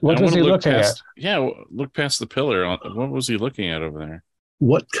 What was he looking at? Yeah, look past the pillar. What was he looking at over there?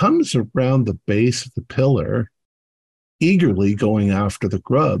 What comes around the base of the pillar, eagerly going after the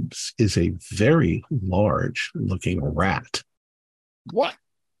grubs, is a very large-looking rat. What?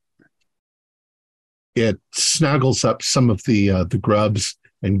 It snuggles up some of the grubs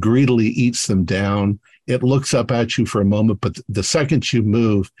and greedily eats them down. It looks up at you for a moment, but the second you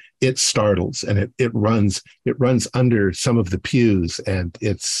move, it startles and it runs under some of the pews, and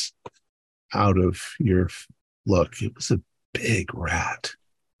it's out of your look. It was a big rat.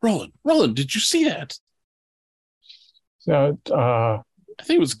 Roland, did you see that? So, I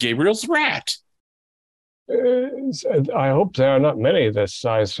think it was Gabriel's rat. I hope there are not many this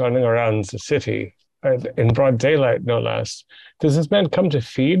size running around the city, in broad daylight, no less. Does this man come to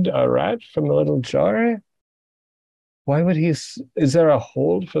feed a rat from a little jar? Why would he? Is there a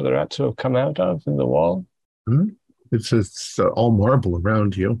hole for the rat to have come out of in the wall? It's all marble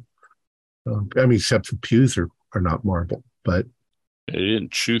around you. Except the pews are not marble, but it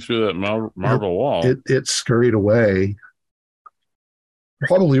didn't chew through that marble wall. It scurried away,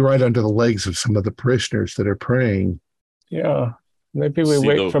 probably right under the legs of some of the parishioners that are praying. Yeah, maybe we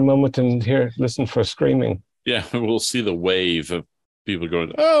wait for a moment and listen for screaming. Yeah, we'll see the wave of people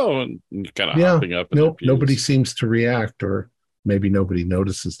going, oh, and kind of hopping up. Nope, nobody seems to react, or maybe nobody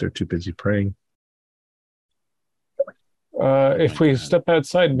notices. They're too busy praying. If we step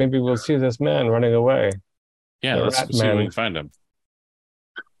outside, maybe we'll see this man running away. Yeah, let's see if we can find him.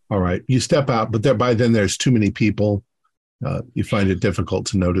 All right, you step out, but by then there's too many people. You find it difficult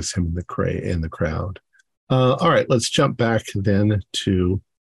to notice him in the crowd. All right, let's jump back then to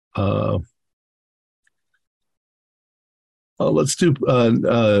let's do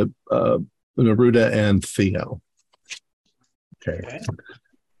Neruda and Theo. Okay.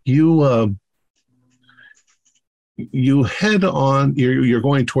 You head on. You're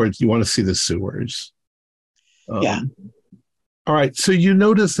going towards. You want to see the sewers. Yeah. All right. So you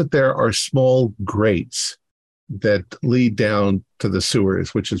notice that there are small grates that lead down to the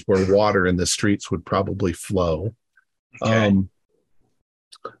sewers, which is where water in the streets would probably flow. Okay.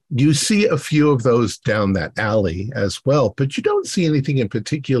 You see a few of those down that alley as well, but you don't see anything in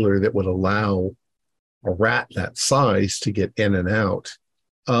particular that would allow a rat that size to get in and out.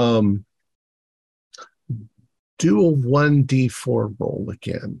 Do a 1d4 roll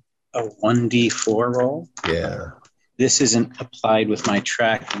again. A 1d4 roll? Yeah. This isn't applied with my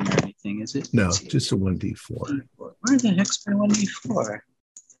tracking or anything, is it? No, just a 1d4. Where the heck's my 1d4?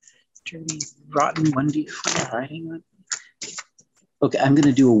 Dirty, rotten 1d4. Hang on. Okay, I'm going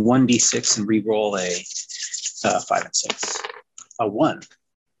to do a 1d6 and re-roll a 5 and 6. A 1.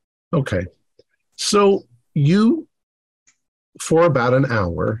 Okay. So you, for about an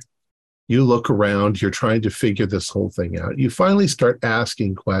hour, you look around, you're trying to figure this whole thing out. You finally start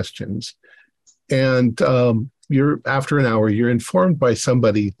asking questions. And after an hour, you're informed by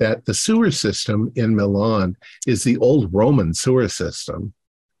somebody that the sewer system in Milan is the old Roman sewer system.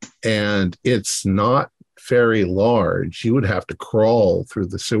 And it's not very large. You would have to crawl through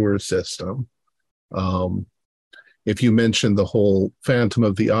the sewer system. If you mention the whole Phantom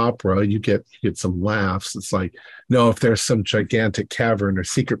of the Opera, you get some laughs. It's like, no, if there's some gigantic cavern or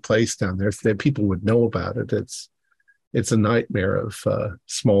secret place down there, that people would know about it. It's a nightmare of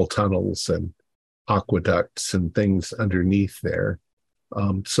small tunnels and aqueducts and things underneath there.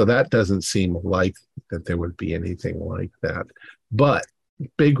 So that doesn't seem like that there would be anything like that. But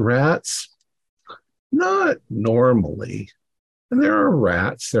big rats, not normally. And there are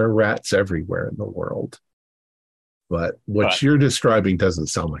rats everywhere in the world. But what you're describing doesn't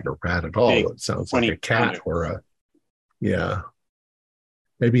sound like a rat at all. It sounds like a cat or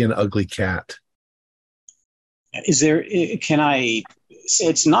maybe an ugly cat. It's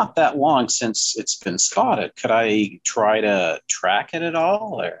not that long since it's been spotted. Could I try to track it at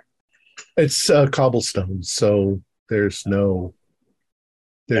all? Or it's cobblestone, so there's no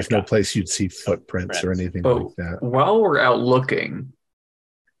place you'd see footprints or anything like that. While we're out looking,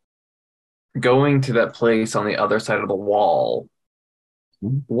 going to that place on the other side of the wall,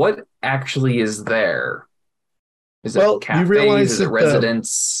 what actually is there? Is it cafes? Is it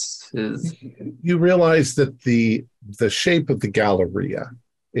residence? You realize that the shape of the Galleria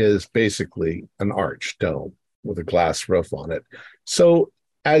is basically an arch dome with a glass roof on it. So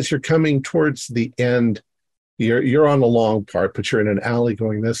as you're coming towards the end, you're on a long part, but you're in an alley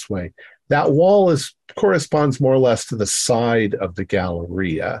going this way. That wall corresponds more or less to the side of the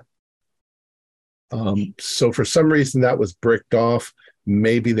Galleria. So for some reason that was bricked off.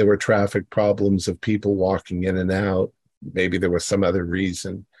 Maybe there were traffic problems of people walking in and out. Maybe there was some other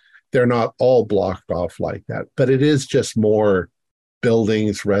reason. They're not all blocked off like that, but it is just more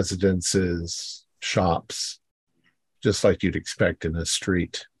buildings, residences, shops, just like you'd expect in a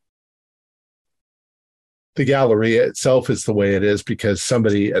street. The Galleria itself is the way it is because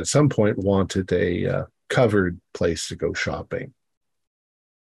somebody at some point wanted a covered place to go shopping,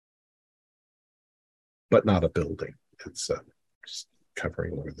 but not a building. It's just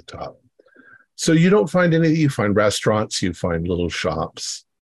covering over the top. So you don't find any. You find restaurants, you find little shops,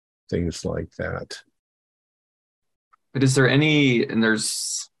 things like that. But is there any, and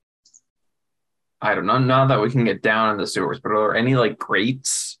there's, I don't know, not that we can get down in the sewers, but are there any like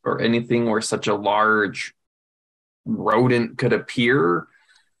grates or anything where such a large rodent could appear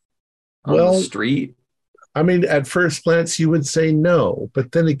on the street? I mean, at first glance, you would say no,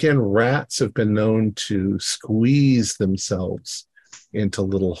 but then again, rats have been known to squeeze themselves into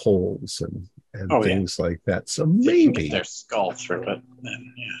little holes and things like that. So maybe their skull through it.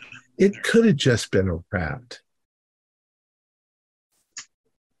 Then, it could have just been a rat.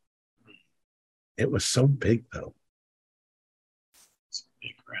 It was so big, though. It's a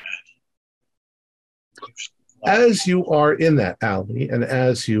big rat. As you are in that alley and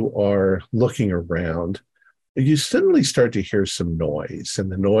as you are looking around, you suddenly start to hear some noise. And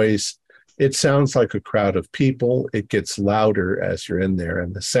the noise, it sounds like a crowd of people. It gets louder as you're in there,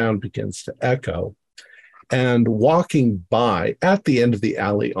 and the sound begins to echo. And walking by at the end of the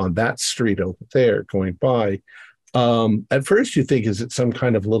alley on that street over there, going by, at first you think, is it some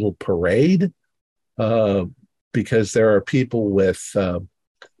kind of little parade? Because there are people with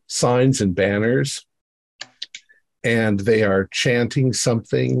signs and banners, and they are chanting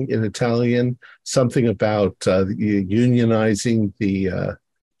something in Italian, something about unionizing the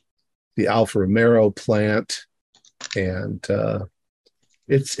Alfa Romero plant, and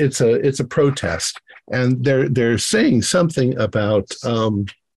it's a protest, and they're saying something about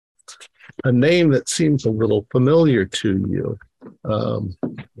a name that seems a little familiar to you.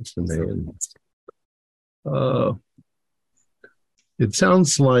 What's the name? It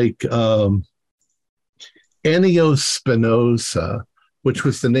sounds like Ennio Spinosa, which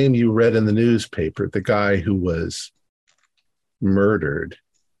was the name you read in the newspaper, the guy who was murdered.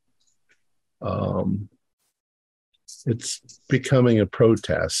 It's becoming a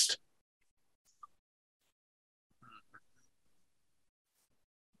protest.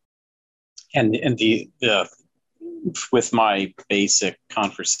 And the with my basic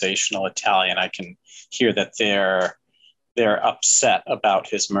conversational Italian, I can hear that they're upset about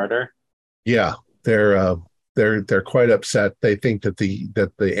his murder. Yeah, they're quite upset. They think that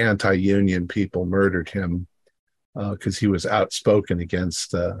the anti-union people murdered him because he was outspoken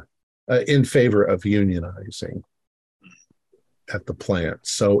against in favor of unionizing at the plant.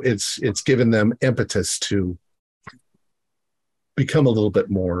 So it's given them impetus to become a little bit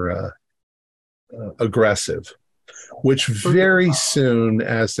more aggressive, which very soon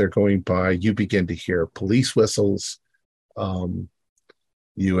as they're going by, you begin to hear police whistles.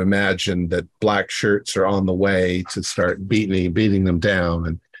 You imagine that black shirts are on the way to start beating them down,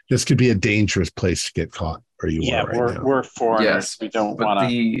 and this could be a dangerous place to get caught. We're foreigners. Yes, we don't want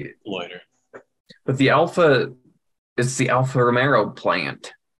to loiter. But it's the Alfa Romero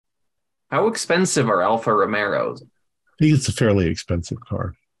plant. How expensive are Alfa Romeros? I think it's a fairly expensive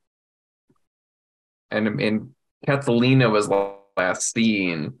car. And Catalina was last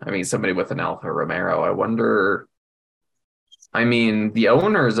seen. I mean, somebody with an Alfa Romero. I wonder. I mean, the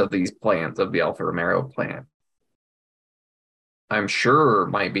owners of these plants, of the Alfa Romero plant, I'm sure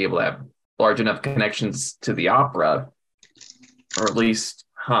might be able to have large enough connections to the opera, or at least,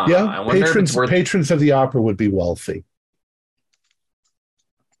 yeah, patrons of the opera would be wealthy.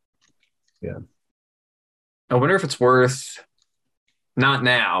 Yeah. I wonder if it's worth, not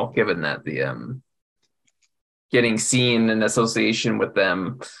now, given that the getting seen in association with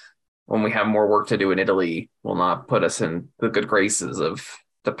them when we have more work to do in Italy will not put us in the good graces of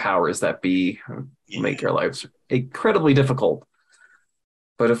the powers that be, make our lives incredibly difficult.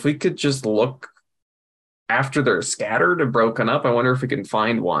 But if we could just look after they're scattered and broken up, I wonder if we can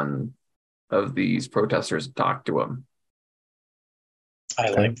find one of these protesters and talk to them. I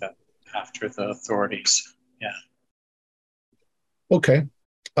like that. After the authorities. Yeah. Okay.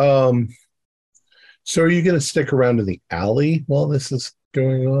 So are you going to stick around in the alley while this is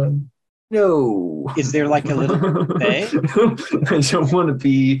going on? No. Is there like a little bay? I don't want to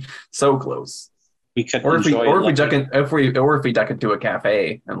be so close. We could Or if we duck into a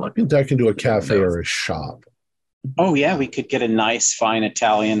cafe and look. You can duck into a cafe or a shop. Oh yeah, we could get a nice, fine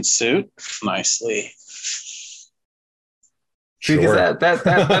Italian suit, nicely. Sure. Because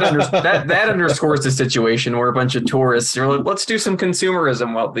that underscores the situation where a bunch of tourists are like, let's do some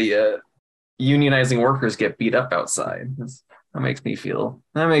consumerism while the unionizing workers get beat up outside. That makes me feel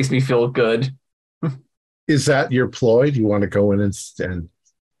good. Is that your ploy? Do you want to go in and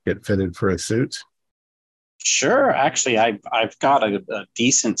get fitted for a suit? Sure. Actually, I've got a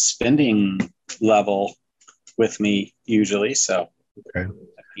decent spending level with me usually, so. Okay.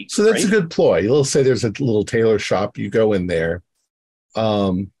 So that's a good ploy. Let's say there's a little tailor shop. You go in there.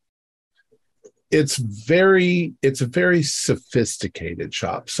 It's a very sophisticated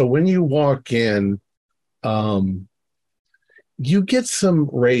shop. So when you walk in, you get some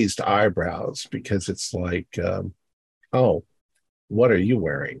raised eyebrows because it's like, oh, what are you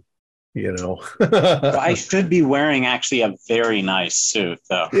wearing? You know, well, I should be wearing actually a very nice suit,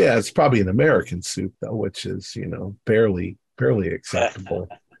 though. Yeah, it's probably an American suit, though, which is, barely acceptable.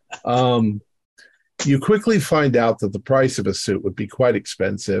 You quickly find out that the price of a suit would be quite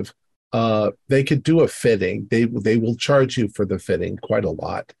expensive. They could do a fitting. They will charge you for the fitting quite a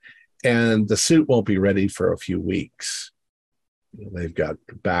lot, and the suit won't be ready for a few weeks. They've got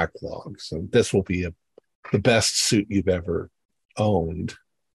backlogs, and this will be the best suit you've ever owned.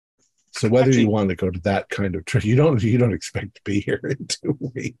 So whether you want to go to that kind of trip, you don't expect to be here in 2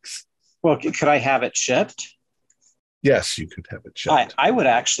 weeks. Well, could I have it shipped? Yes, you could have it shipped. I would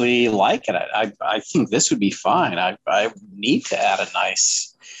actually like it. I think this would be fine. I need to add a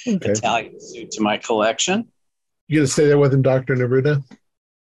nice Italian suit to my collection. You going to stay there with him, Dr. Neruda?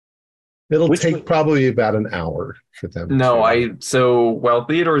 It'll take probably about an hour for them. No, so while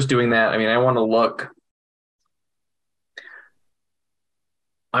Theodore's doing that, I want to look.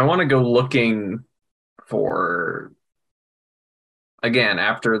 I want to go looking for, again,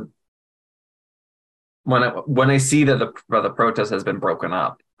 after when I see that the protest has been broken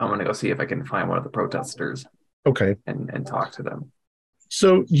up, I'm going to go see if I can find one of the protesters. Okay. And talk to them.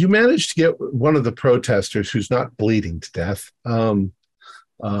 So you managed to get one of the protesters who's not bleeding to death.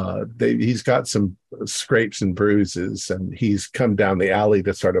 He's got some scrapes and bruises, and he's come down the alley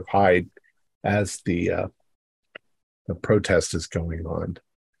to sort of hide as the protest is going on.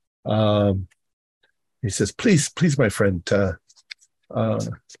 He says, please, my friend, could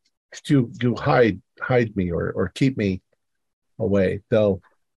you hide me or keep me away? They'll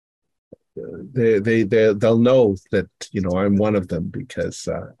know that I'm one of them, because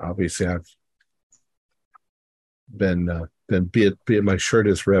obviously I've been be it my shirt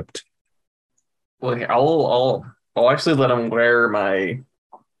is ripped. Well, I'll actually let him wear my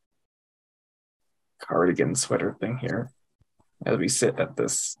cardigan sweater thing here as we sit at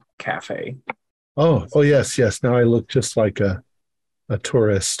this cafe. Oh yes. Now I look just like a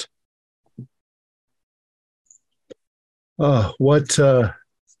tourist. Oh, where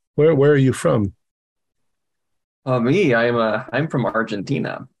are you from? Me, I'm from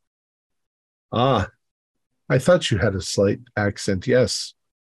Argentina. Ah, I thought you had a slight accent. Yes.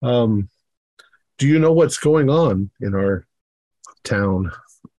 Do you know what's going on in our town?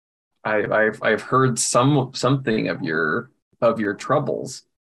 I've heard something of your troubles.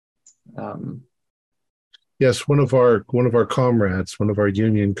 Yes, one of our comrades, one of our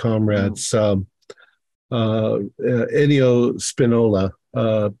union comrades, Ennio Spinola.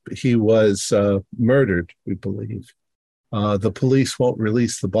 He was murdered, we believe. The police won't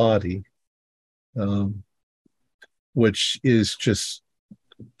release the body, which is just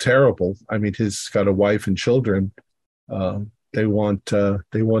terrible. He's got a wife and children. They want to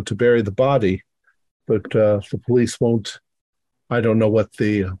bury the body, but the police won't. I don't know what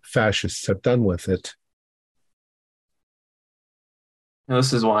the fascists have done with it.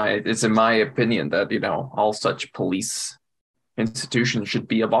 This is why it's in my opinion that all such police institutions should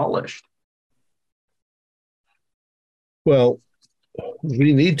be abolished. Well,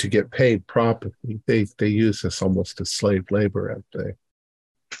 we need to get paid properly. They use us almost as slave labor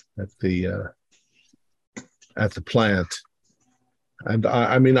at the plant. And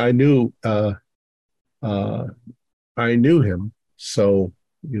I mean, I knew him, so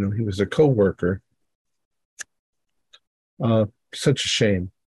he was a coworker. Such a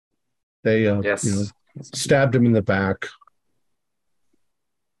shame. They Yes. stabbed him in the back.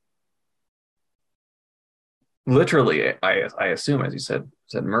 Literally, I assume, as you said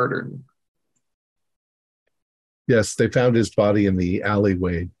murdered. Yes, they found his body in the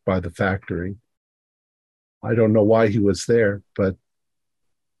alleyway by the factory. I don't know why he was there, but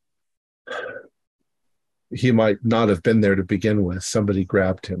he might not have been there to begin with. Somebody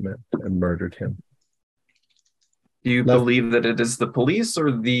grabbed him and murdered him. Do you believe that it is the police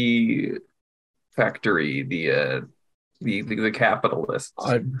or the factory, the capitalists?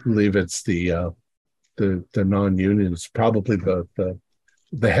 I believe it's the non-union. It's probably the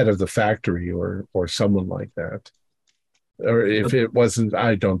head of the factory or someone like that. Or if it wasn't,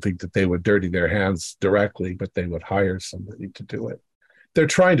 I don't think that they would dirty their hands directly, but they would hire somebody to do it. They're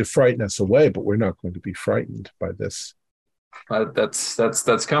trying to frighten us away, but we're not going to be frightened by this.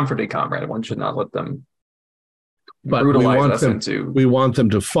 That's comforting, comrade. One should not let them brutalize us into. We want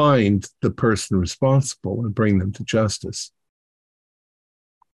them to find the person responsible and bring them to justice.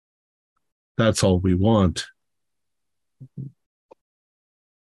 That's all we want.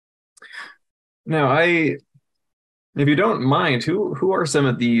 Now, if you don't mind, who are some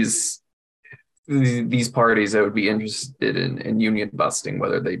of these parties that would be interested in union busting,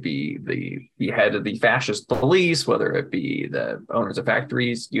 whether they be the head of the fascist police, whether it be the owners of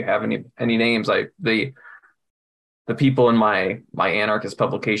factories? Do you have any names? The people in my anarchist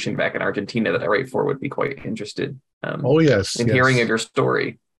publication back in Argentina that I write for would be quite interested. In hearing of your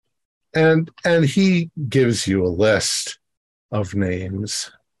story. And he gives you a list of names,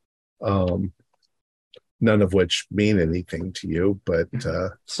 none of which mean anything to you, but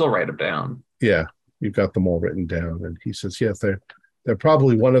still write them down. Yeah, you've got them all written down. And he says, yes, they're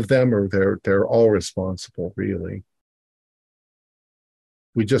probably one of them, or they're all responsible, really.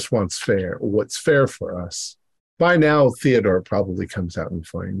 We just want what's fair for us. By now, Theodore probably comes out and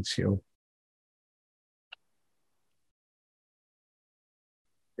finds you.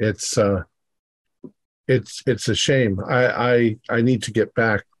 It's a shame. I need to get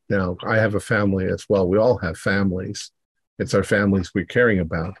back now. I have a family as well. We all have families. It's our families we're caring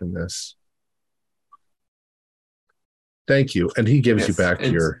about in this. Thank you. And he gives you back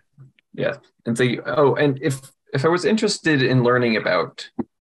your. Yeah. And so, and if I was interested in learning about,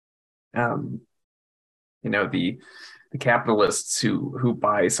 the capitalists who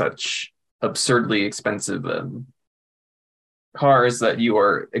buy such absurdly expensive cars that you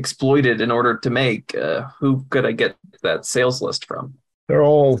are exploited in order to make, who could I get that sales list from? They're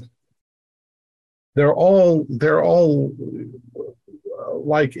all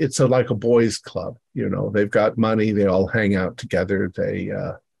like it's like a boys' club. They've got money. They all hang out together.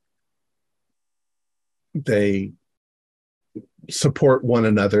 They support one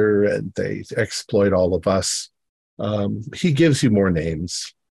another and they exploit all of us. He gives you more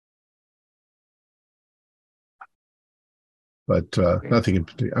names, but nothing in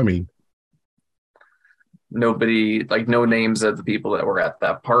particular. I mean, nobody, like no names of the people that were at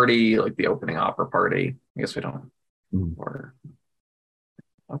that party, like the opening opera party. I guess we don't. Or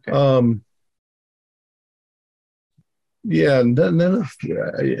okay. Yeah, nobody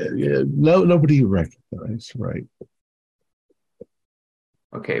you recognize, right?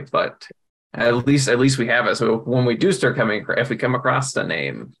 Okay, but at least we have it. So when we do start if we come across the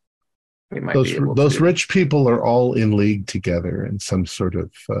name, we might be able those rich people are all in league together in some sort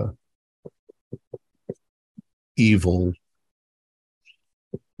of evil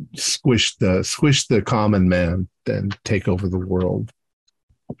squish the common man, then take over the world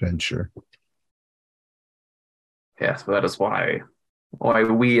venture. Yes, that is why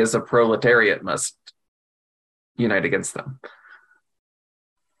we as a proletariat must unite against them.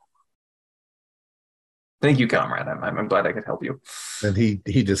 Thank you, comrade. I'm glad I could help you. And he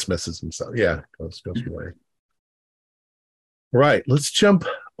dismisses himself. Yeah, goes away. Right. Let's jump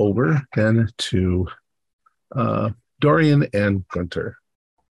over then to Dorian and Gunter.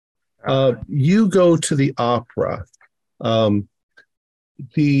 You go to the opera.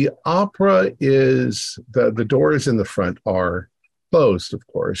 The opera is the doors in the front are closed, of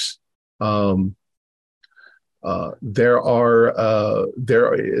course. The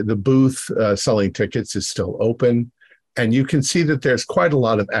booth selling tickets is still open, and you can see that there's quite a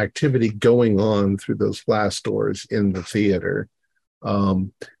lot of activity going on through those glass doors in the theater.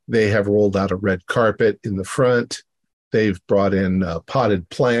 They have rolled out a red carpet in the front. They've brought in potted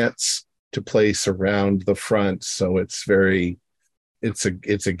plants to place around the front, so it's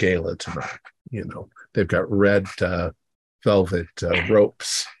a gala tonight. You know, they've got red velvet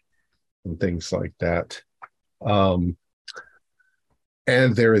ropes and things like that. And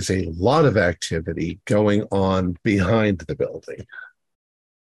there is a lot of activity going on behind the building.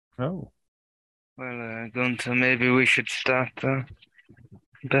 Oh. Well, Gunther, maybe we should start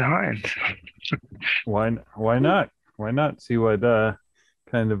behind. Why not? Why not see what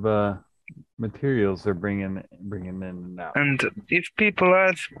kind of materials they're bringing in and out? And if people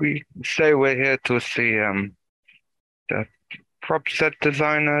ask, we say we're here to see the prop set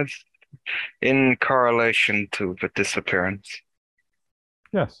designers in correlation to the disappearance.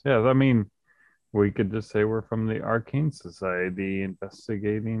 Yes. I mean, we could just say we're from the Arcane Society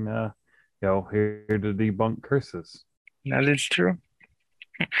investigating, here to debunk curses. That is true.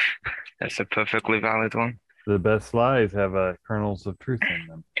 That's a perfectly valid one. The best lies have kernels of truth in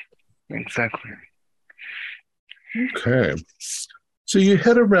them. Exactly. Okay. So you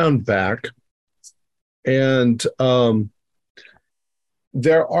head around back, and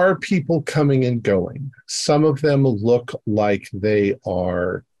there are people coming and going. Some of them look like they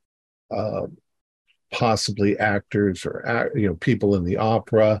are possibly actors or people in the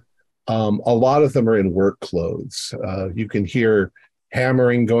opera. A lot of them are in work clothes. You can hear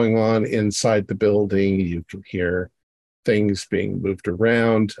hammering going on inside the building. You can hear things being moved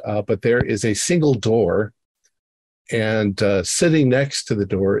around, but there is a single door, and sitting next to the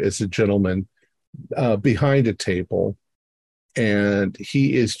door is a gentleman behind a table, and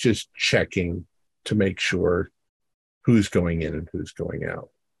he is just checking to make sure who's going in and who's going out.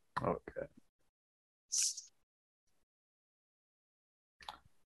 Okay.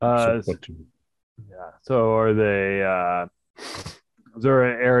 So are they is there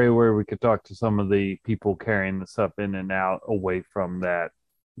an area where we could talk to some of the people carrying the stuff in and out away from that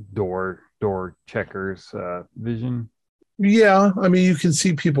door checkers vision? Yeah, I mean, you can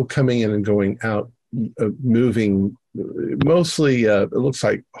see people coming in and going out, moving. Mostly, it looks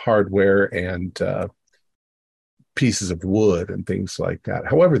like hardware and pieces of wood and things like that.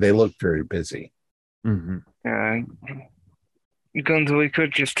 However, they look very busy. Mm-hmm. Gunther, we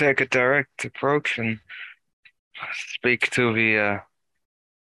could just take a direct approach and speak to the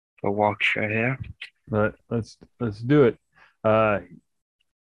watcher here. But let's do it. I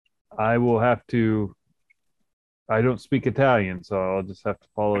will have to. I don't speak Italian, so I'll just have to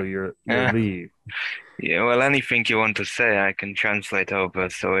follow your lead. Yeah, well, anything you want to say, I can translate over.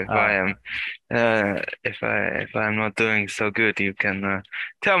 So if if I'm not doing so good, you can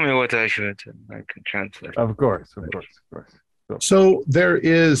tell me what I should, and I can translate. Of course. So there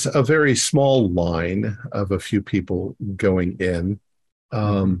is a very small line of a few people going in.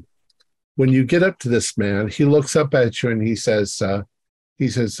 When you get up to this man, he looks up at you and he says, "So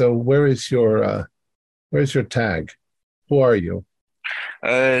where's your tag? Who are you?"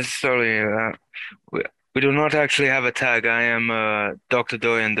 Sorry, we do not actually have a tag. I am Dr.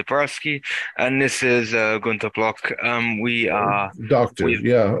 Dorian Dabrowski, and this is Gunther Block. We are doctor.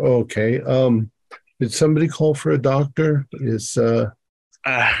 Yeah. Okay. Did somebody call for a doctor? Is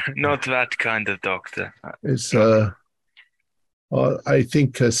not that kind of doctor. I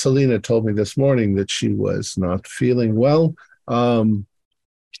think Selena told me this morning that she was not feeling well.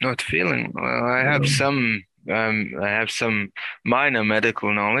 Not feeling well. I have some minor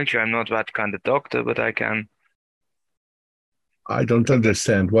medical knowledge. I'm not that kind of doctor, but I can. I don't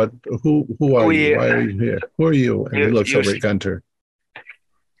understand. Who are you? Why are you here? Who are you? And he looks over at Gunter.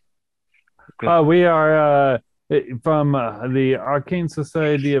 We are from the Arcane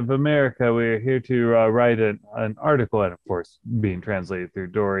Society of America. We're here to write an article, and of course, being translated through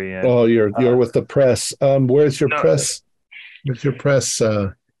Dorian. Oh, you're with the press. Where's your press? With your press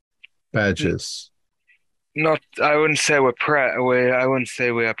badges? I wouldn't say we're I wouldn't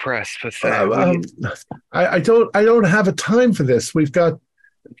say we are press, but I don't have a time for this. We've got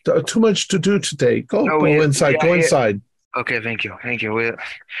too much to do today. Go inside. Go inside. Okay, thank you.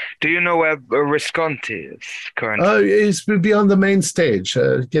 Do you know where Visconti is currently? He's beyond the main stage,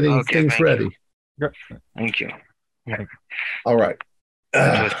 getting things ready. Thank you. All right.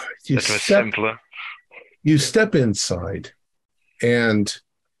 That was simpler. You step inside, and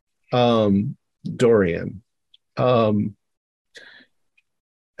Dorian,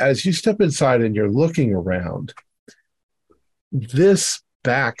 as you step inside and you're looking around, this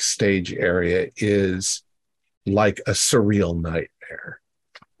backstage area is like a surreal nightmare.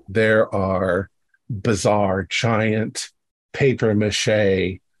 There are bizarre giant paper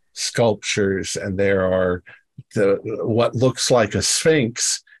mache sculptures, and there are what looks like a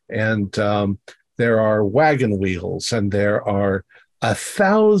sphinx, and there are wagon wheels, and there are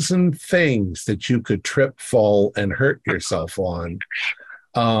 1,000 things that you could trip, fall, and hurt yourself on.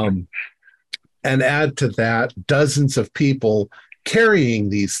 And add to that dozens of people carrying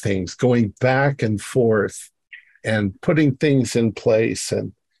these things, going back and forth and putting things in place.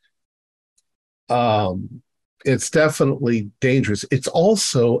 And it's definitely dangerous. It's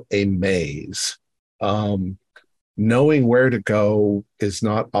also a maze. Knowing where to go is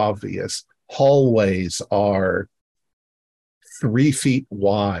not obvious. Hallways are 3 feet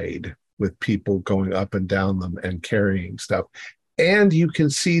wide with people going up and down them and carrying stuff. And you can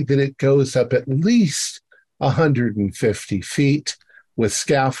see that it goes up at least 150 feet with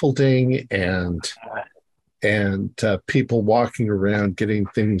scaffolding and people walking around getting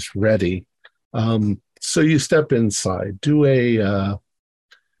things ready. So you step inside. Do a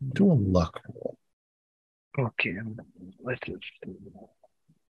luck roll. Okay, let's see.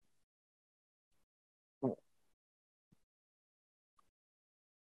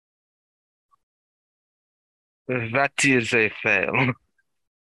 That is a fail.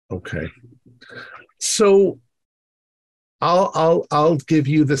 Okay. So I'll give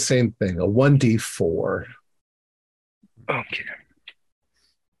you the same thing, a 1d4. Okay.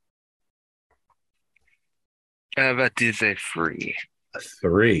 That is a 3. A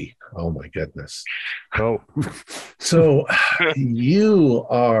 3. Oh my goodness. Oh. So you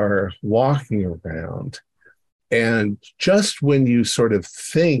are walking around, and just when you sort of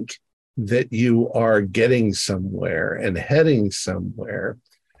think that you are getting somewhere and heading somewhere,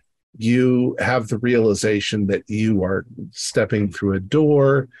 you have the realization that you are stepping through a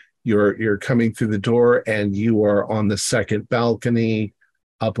door. You're coming through the door, and you are on the second balcony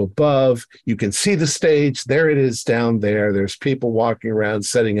up above. You can see the stage. There it is down there. There's people walking around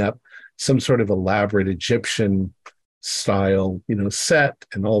setting up some sort of elaborate Egyptian style, set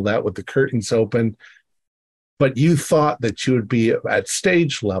and all that with the curtains open. But you thought that you would be at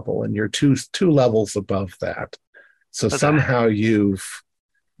stage level, and you're two levels above that. So somehow you've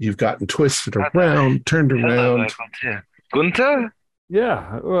gotten twisted around, turned around. Gunther?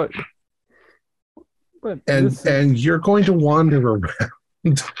 Yeah. And you're going to wander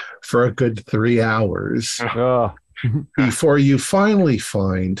around for a good 3 hours before you finally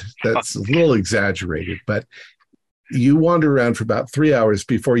find, that's a little exaggerated, but you wander around for about 3 hours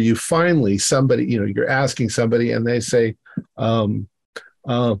before you finally, somebody, you're asking somebody, and they say, Paolo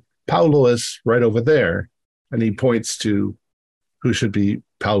is right over there. And he points to who should be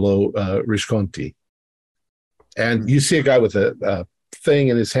Paolo Risconti. And you see a guy with a thing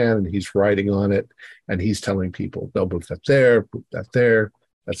in his hand, and he's writing on it, and he's telling people, no, move that there, move that there,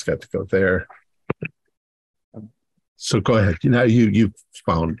 that's got to go there. So go ahead. Now you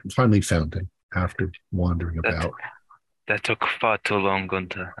finally found him after wandering about. That took far too long,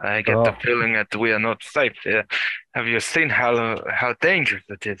 Gunther. I get the feeling that we are not safe here. Have you seen how dangerous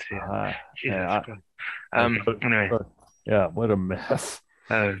it is here? Anyway. Yeah, what a mess.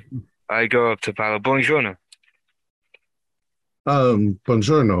 I go up to Paolo. Buongiorno.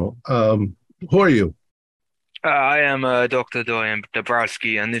 Buongiorno. Who are you? I am Dr. Dorian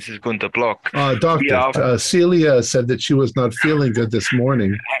Dabrowski, and this is Gunther Block. Doctor, Celia said that she was not feeling good this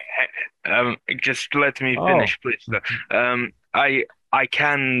morning. Just let me finish, please. I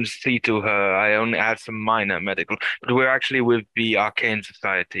can see to her. I only have some minor medical, but we're actually with the Arcane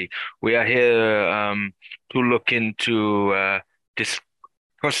Society. We are here to look into this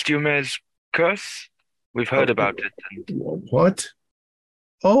costumer's curse. We've heard about it. What?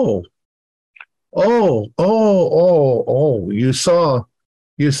 Oh, you saw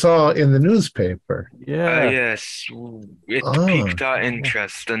in the newspaper. Yeah. Yes, it piqued our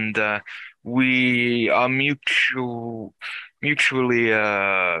interest, and we are mutually.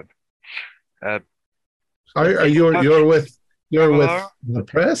 Are you're with the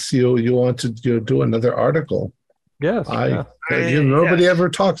press? You want to do another article? Yes. Nobody ever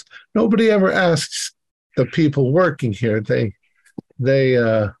talks. Nobody ever asks the people working here. They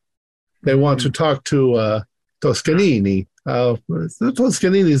want to talk to Toscanini.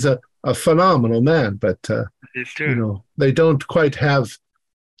 Toscanini is a phenomenal man, but they don't quite have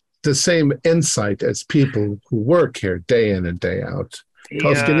the same insight as people who work here day in and day out.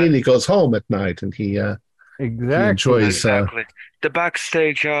 Toscanini goes home at night, and he enjoys the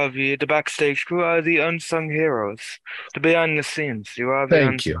backstage the backstage crew are the unsung heroes. The behind the scenes, you are.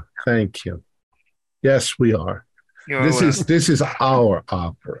 Thank you. Yes, we are. This is our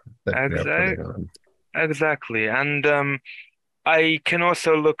opera that we're putting on. Exactly, and I can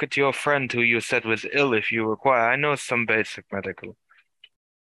also look at your friend who you said was ill if you require. I know some basic medical.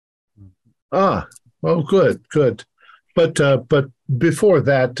 Good. But before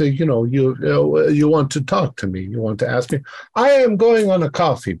that, you want to talk to me. You want to ask me. I am going on a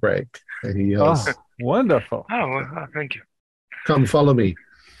coffee break. And he yells, Oh, wonderful. Thank you. come follow me.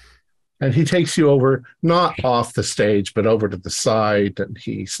 And he takes you over, not off the stage, but over to the side. And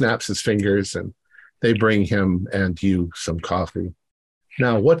he snaps his fingers and they bring him and you some coffee.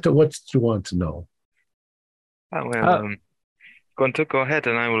 Now, what do you want to know? Go ahead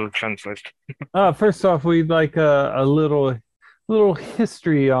and I will translate. First off, we'd like a little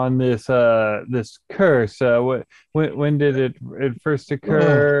history on this this curse. When did it first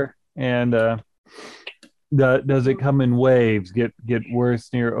occur? And does it come in waves? Get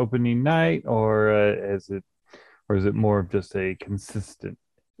worse near opening night, or is it more of just a consistent?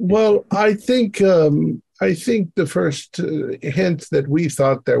 Well, I think the first hint that we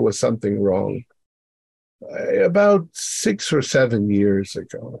thought there was something wrong about 6 or 7 years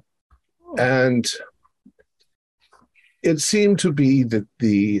ago, and it seemed to be that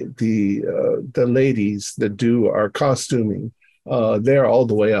the ladies that do our costuming, they're all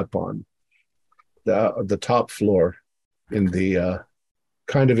the way up on the top floor in the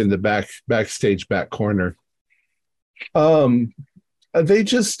kind of in the backstage back corner. We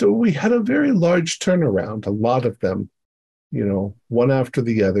had a very large turnaround. A lot of them, one after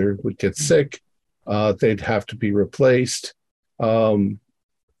the other would get sick. They'd have to be replaced. It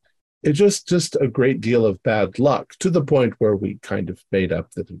just a great deal of bad luck, to the point where we kind of made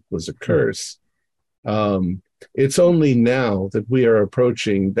up that it was a curse. It's only now that we are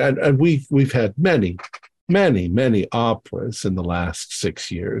approaching that, and we've had many operas in the last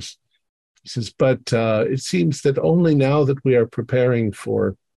 6 years. He says, but it seems that only now that we are preparing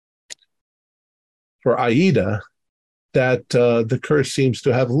for Aida, that the curse seems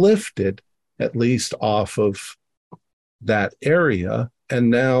to have lifted, at least off of that area, and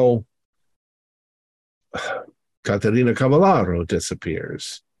now Catarina Cavallaro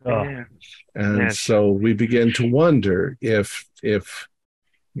disappears. Yeah. And so we begin to wonder if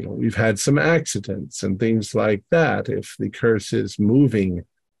we've had some accidents and things like that, if the curse is moving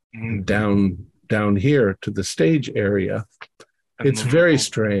down here to the stage area. It's very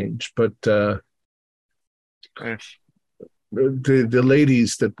strange, but the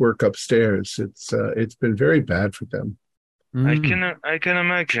ladies that work upstairs, it's been very bad for them. I can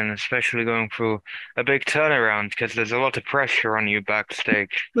imagine, especially going through a big turnaround, because there's a lot of pressure on you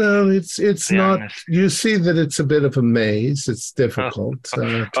backstage. Well, it's not. Honest. You see that it's a bit of a maze. It's difficult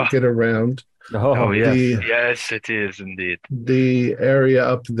to get around. Oh yes, yes, it is indeed. The area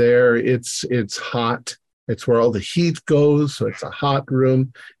up there, it's hot. It's where all the heat goes. So it's a hot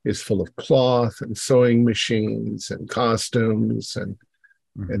room. It's full of cloth and sewing machines and costumes, and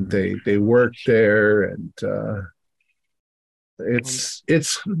they work there, and it's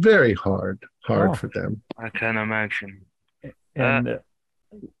very hard for them. I can imagine. And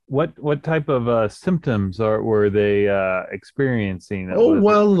what type of symptoms were they experiencing?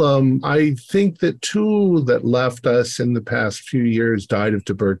 I think that 2 that left us in the past few years died of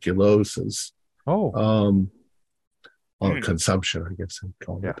tuberculosis. Consumption, I guess I'd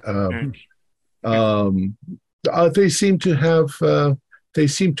call it. They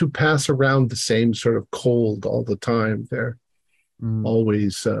seem to pass around the same sort of cold all the time. They're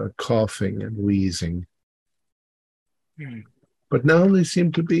always coughing and wheezing. But now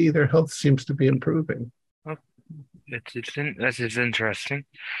their health seems to be improving. That is interesting.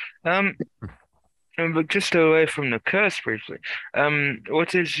 But just away from the curse briefly,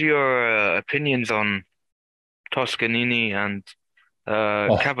 what is your opinions on Toscanini and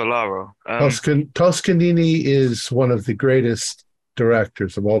Cavallaro? Toscanini is one of the greatest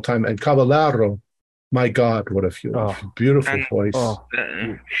directors of all time, and Cavallaro, my God, what a beautiful voice.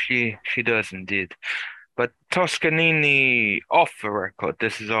 She does indeed. But Toscanini off the record.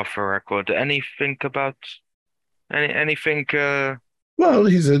 This is off the record. Anything about anything? Well,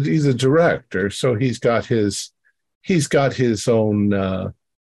 he's a director, so he's got his own.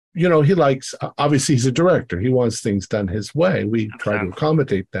 He likes. Obviously, he's a director. He wants things done his way. We try to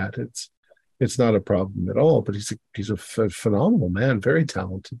accommodate that. It's not a problem at all. But he's a phenomenal man, very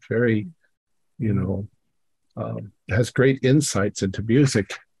talented, very, has great insights into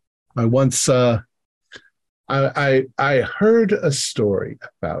music. I once. I heard a story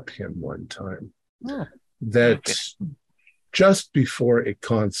about him one time that just before a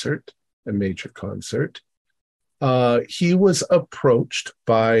major concert, he was approached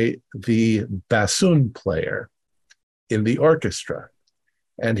by the bassoon player in the orchestra,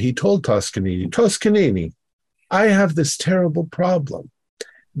 and he told Toscanini, I have this terrible problem.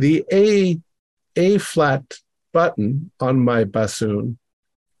 The A flat button on my bassoon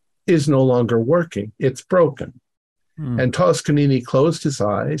is no longer working. It's broken. And Toscanini closed his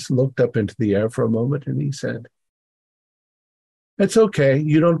eyes, looked up into the air for a moment, and he said, "It's okay.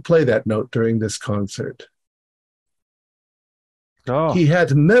 You don't play that note during this concert." Oh. He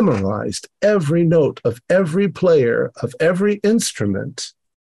had memorized every note of every player of every instrument,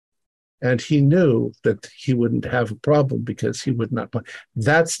 and he knew that he wouldn't have a problem because he would not play.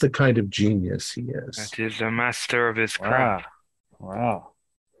 That's the kind of genius he is. That is a master of his craft. Wow.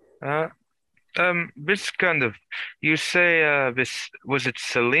 This kind of, you say, this, was it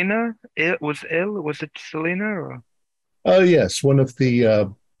Selena? Was it Selena? Or? Oh, yes. One of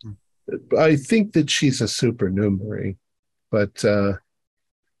the, I think that she's a supernumerary, but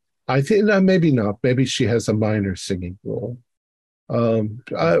I think maybe not. Maybe she has a minor singing role.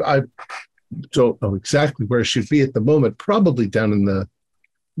 I don't know exactly where she'd be at the moment, probably down in the,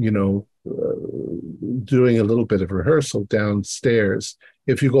 doing a little bit of rehearsal downstairs.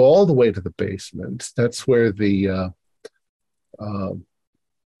 If you go all the way to the basement, that's where the,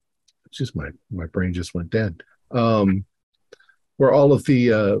 just my brain just went dead. Where all of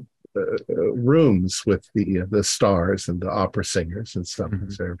the rooms with the stars and the opera singers and stuff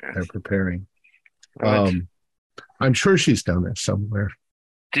they're preparing. Right. I'm sure she's down there somewhere.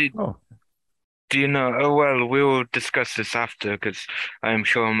 Do you know? Oh, well, we will discuss this after because I'm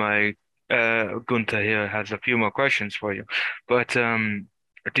sure my Gunther here has a few more questions for you. But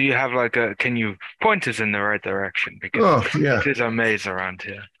do you have can you point us in the right direction? Because it is a maze around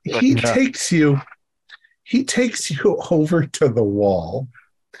here. But, he takes you over to the wall,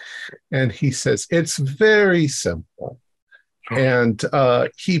 and he says, "It's very simple." And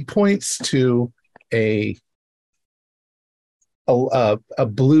he points to a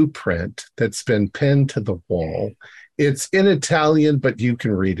blueprint that's been pinned to the wall. It's in Italian, but you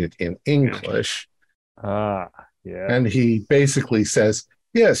can read it in English. Yeah. And he basically says,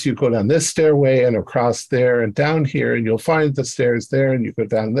 yes, you go down this stairway and across there and down here, and you'll find the stairs there, and you go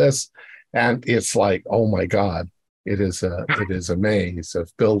down this. And it's like, oh my God, it is a maze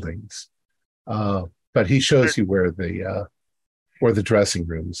of buildings. But he shows you where the dressing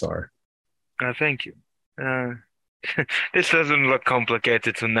rooms are. Thank you. This doesn't look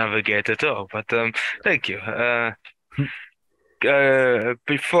complicated to navigate at all, but thank you.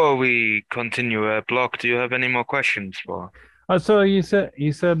 Before we continue, Block, do you have any more questions for? So you said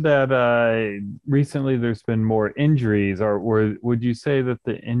that recently there's been more injuries, or would you say that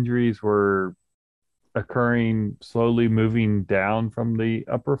the injuries were occurring slowly moving down from the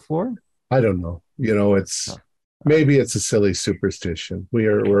upper floor? I don't know. Maybe it's a silly superstition.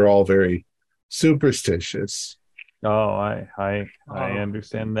 We're all very superstitious. Oh, I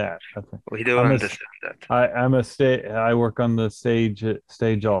understand that. We do understand that. I work on the stage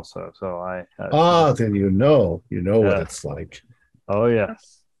also, so I. Then you know what it's like. Oh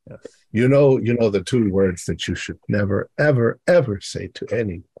yes. You know the two words that you should never, ever, ever say to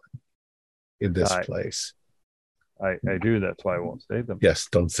anyone in this place. I do. That's why I won't say them. Yes,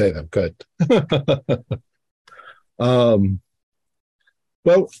 don't say them. Good. Well,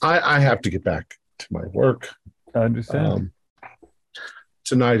 I have to get back to my work. I understand.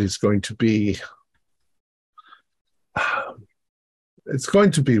 Tonight is going to be it's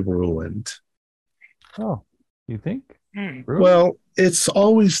going to be ruined. Oh, you think? Ruined? Well, it's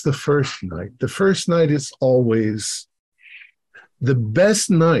always the first night. The first night is always the best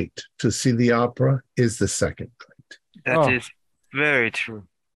night to see the opera is the second night. That is very true.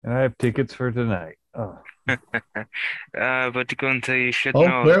 And I have tickets for tonight. Oh. But Gunther, you should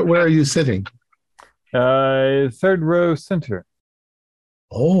know. Where are you sitting? Third row center.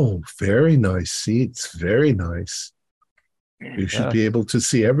 Oh, very nice seats. Very nice. You should be able to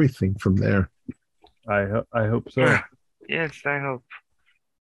see everything from there. I hope so. Yes, I hope.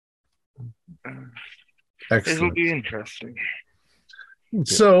 Excellent. It will be interesting.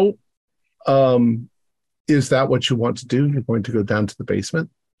 So, is that what you want to do? You're going to go down to the basement?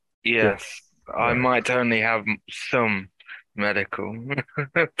 Yes. I might only have some medical,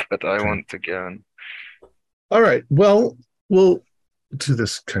 but I want to go on. All right. Well, we'll do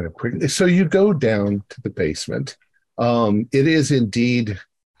this kind of quickly. So you go down to the basement. It is indeed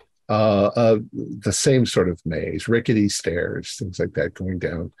the same sort of maze, rickety stairs, things like that going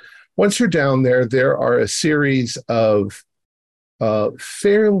down. Once you're down there, there are a series of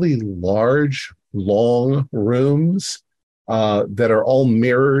fairly large, long rooms that are all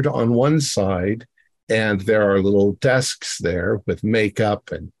mirrored on one side, and there are little desks there with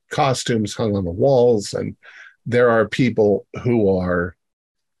makeup and costumes hung on the walls, and there are people who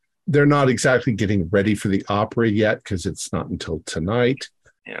they're not exactly getting ready for the opera yet because it's not until tonight.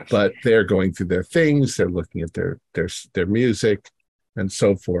 Yes. But they're going through their things, they're looking at their music and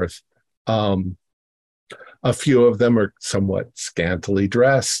so forth. A few of them are somewhat scantily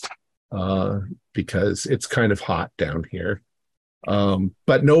dressed because it's kind of hot down here.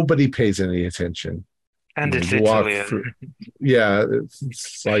 But nobody pays any attention. And it's You walk Italy. through, yeah,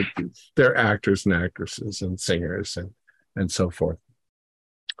 it's like they're actors and actresses and singers and so forth.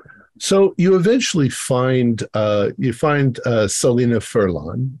 So you eventually find Selina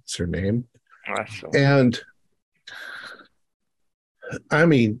Furlan, is her name, and I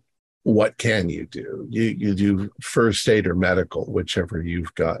mean, what can you do? You do first aid or medical, whichever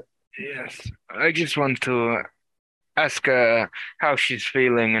you've got. Yes, I just want to ask her how she's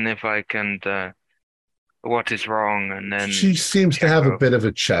feeling and if I can, what is wrong, and then She seems to check have a out. bit of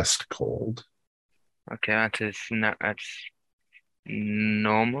a chest cold. Okay, that's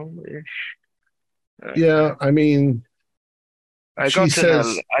normal-ish. Yeah, I mean, she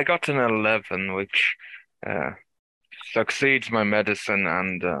says I got an 11, which succeeds my medicine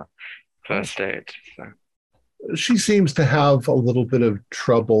and first aid. So. she seems to have a little bit of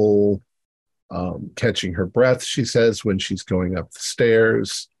trouble catching her breath, she says, when she's going up the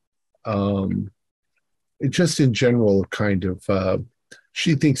stairs. Just in general, kind of,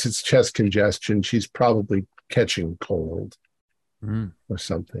 she thinks it's chest congestion. She's probably catching cold or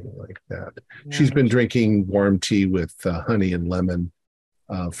something like that. Yeah, She's been drinking warm tea with honey and lemon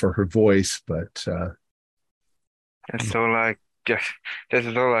for her voice, but that's all this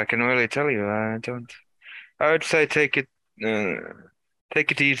is all I can really tell you. I would say take it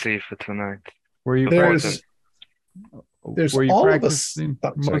easy for tonight. Were you there's were you all practicing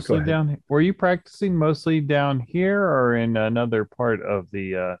of us. mostly down? Were you practicing mostly down here or in another part of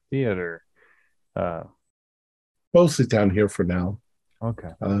the theater? Mostly down here for now.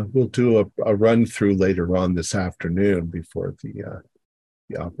 Okay. We'll do a run through later on this afternoon before the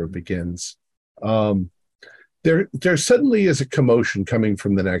opera begins. There suddenly is a commotion coming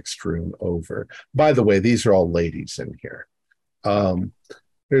from the next room over. By the way, these are all ladies in here.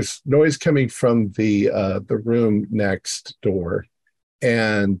 There's noise coming from the room next door,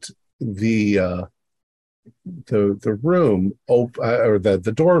 and the room or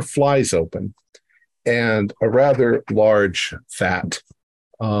the door flies open, and a rather large, fat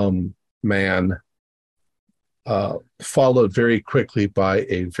man, followed very quickly by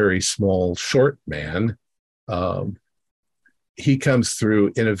a very small, short man. He comes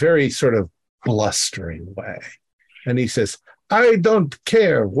through in a very sort of blustering way, and he says, "I don't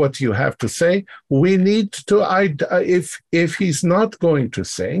care what you have to say. We need to. If he's not going to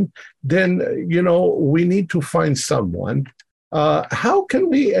sing, then we need to find someone. How can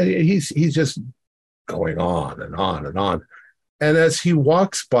we?" He's just going on and on and on. And as he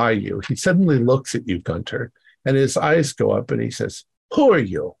walks by you, he suddenly looks at you, Gunter, and his eyes go up, and he says, "Who are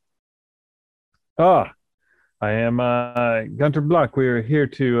you?" I am Gunter Block. We are here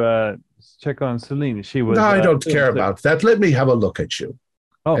to check on Selina. She was. No, I don't care about that. Let me have a look at you.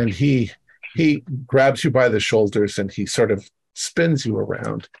 Oh. And he grabs you by the shoulders and he sort of spins you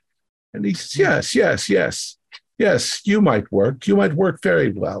around. And he says, yes, you might work. You might work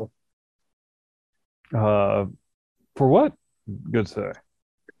very well. For what, good sir?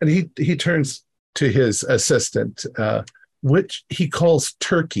 And he turns to his assistant, which he calls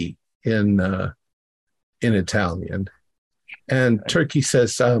Turkey in Italian. And Turkey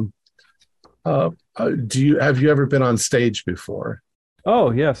says, have you ever been on stage before? Oh,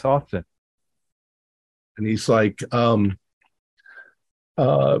 yes, often. And he's like,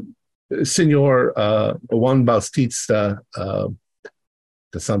 Signor Juan Bautista, to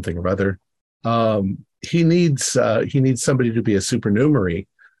something or other. He needs somebody to be a supernumerary.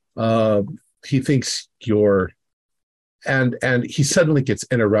 He thinks you're, and he suddenly gets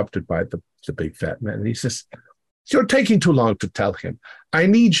interrupted by the big fat man. And he says, "You're taking too long to tell him. I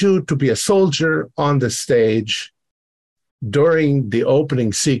need you to be a soldier on the stage during the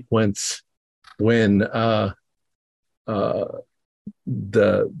opening sequence when the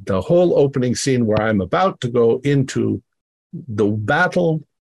whole opening scene where I'm about to go into the battle,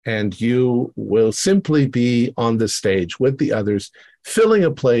 and you will simply be on the stage with the others, filling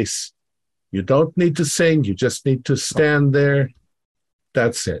a place. You don't need to sing. You just need to stand there.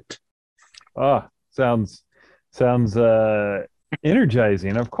 That's it." Sounds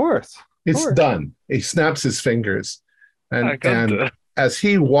energizing. Of course. It's done. He snaps his fingers, and as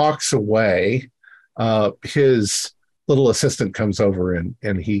he walks away, his little assistant comes over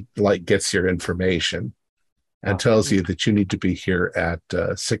and he gets your information and tells you that you need to be here at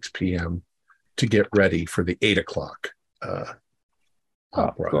 6 p.m. to get ready for the 8 o'clock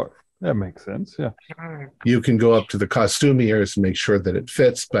opera. That makes sense. Yeah. You can go up to the costumiers and make sure that it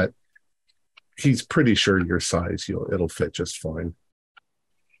fits, but he's pretty sure your size, it'll fit just fine.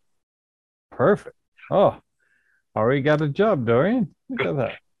 Perfect. Oh, Already got a job, Dorian. Look at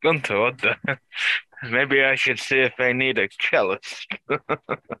that. Gunther, what the? Maybe I should see if they need a cellist.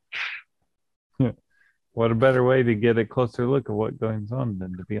 What a better way to get a closer look at what goes on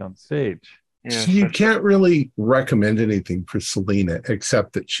than to be on stage. Yes, So you can't really recommend anything for Selena,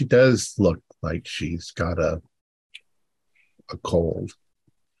 except that she does look like she's got a cold.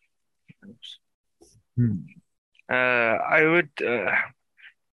 I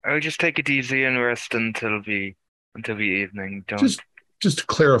would just take it easy and rest until the evening. Don't Just to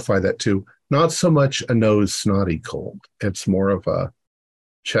clarify that too, not so much a nose snotty cold. It's more of a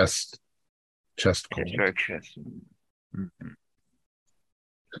chest cold. chest.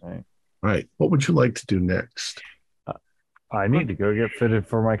 Okay. Right. What would you like to do next? I need to go get fitted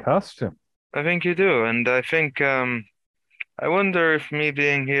for my costume. I think you do, and I think I wonder if me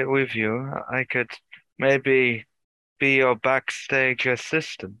being here with you, I could maybe be your backstage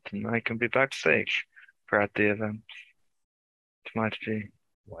assistant, and I can be backstage throughout the event. It might be.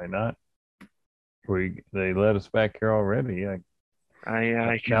 Why not? They let us back here already. I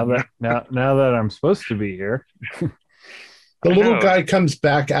can. Now that I'm supposed to be here. The little guy comes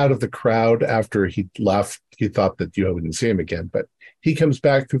back out of the crowd after he left. He thought that you wouldn't see him again, but he comes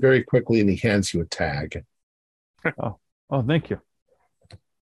back very quickly and he hands you a tag. Oh, thank you.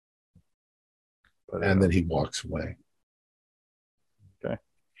 And then he walks away. Okay.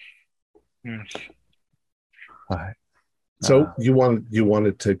 Yes. All right. So you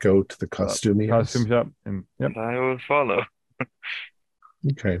wanted to go to the costume shop, and yep. I will follow.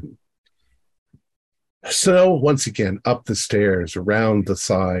 Okay. So once again, up the stairs, around the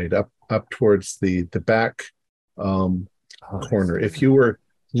side, up towards the back corner. If you were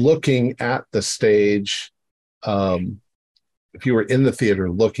looking at the stage, if you were in the theater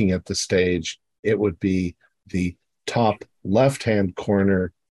looking at the stage, it would be the top left-hand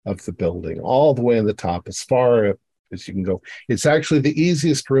corner of the building, all the way in the top, as far as you can go. It's actually the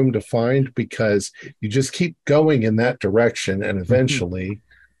easiest room to find because you just keep going in that direction, and eventually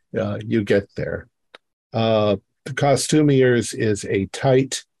you get there. The Costumiers is a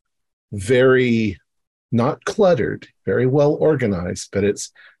tight, very not cluttered, very well organized, but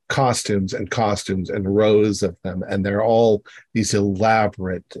it's costumes and rows of them, and they're all these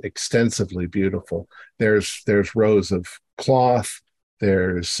elaborate, extensively beautiful. There's rows of cloth.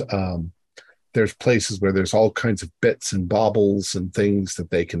 There's places where there's all kinds of bits and baubles and things that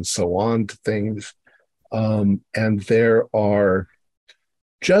they can sew on to things. And there are,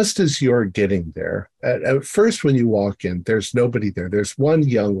 just as you're getting there, at first when you walk in, there's nobody there. There's one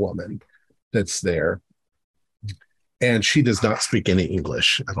young woman that's there, and she does not speak any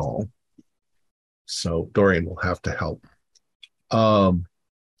English at all. So Dorian will have to help.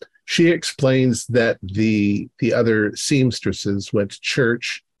 She explains that the other seamstresses went to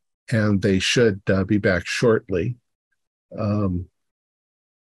church and they should be back shortly.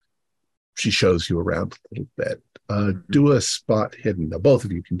 She shows you around a little bit. Do a spot hidden. Now, both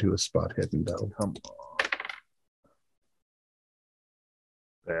of you can do a spot hidden, though. Come on.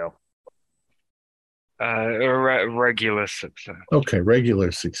 Fail. Regular success. Okay,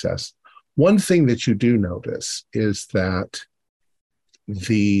 regular success. One thing that you do notice is that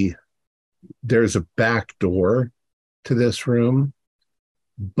there's a back door to this room,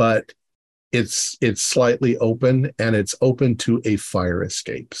 but it's slightly open, and it's open to a fire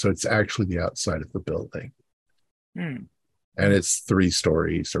escape. So it's actually the outside of the building. And it's 3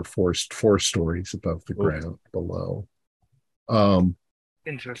 stories or four stories above the ground below.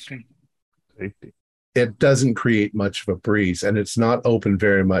 Interesting. Safety. It doesn't create much of a breeze, and it's not open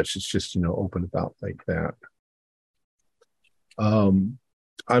very much. It's just, open about like that. I'm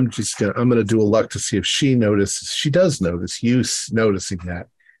gonna do a luck to see if she notices. She does notice you noticing that,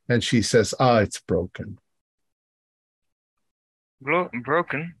 and she says, it's broken.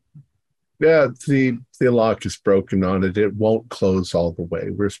 Broken? Yeah, the lock is broken on it. It won't close all the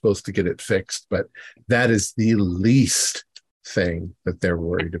way. We're supposed to get it fixed, but that is the least thing that they're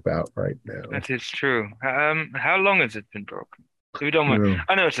worried about right now. That is true. How long has it been broken? If you don't mind,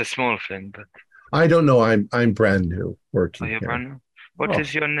 I know it's a small thing, but I don't know. I'm brand new working you're here. brand new? What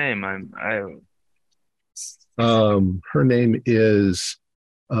is your name? Her name is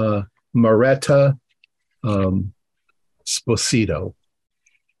Maretta Sposito.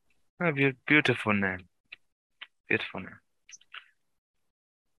 Oh, beautiful name. Beautiful name.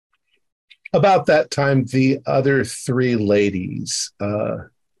 About that time, the other 3 ladies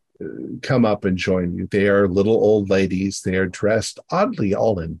come up and join you. They are little old ladies. They are dressed oddly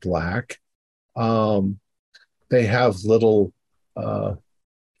all in black. They have little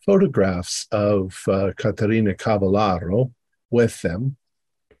photographs of Catarina Cavallaro with them,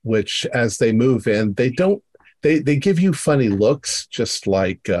 which as they move in, they don't they give you funny looks, just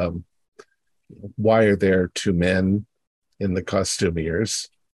like why are there two men in the costumiers?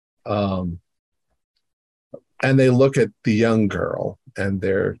 And they look at the young girl, and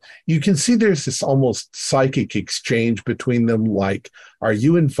you can see there's this almost psychic exchange between them. Like, are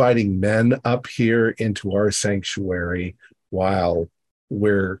you inviting men up here into our sanctuary while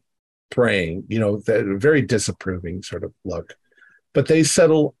we're praying? You know, that very disapproving sort of look. But they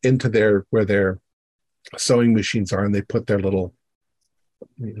settle into where their sewing machines are, and they put their little,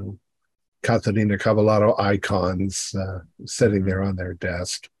 you know, Catarina Cavallaro icons sitting there on their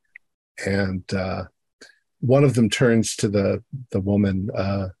desk. And one of them turns to the woman,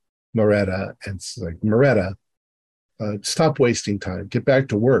 Moretta, and says, like, Moretta, stop wasting time. Get back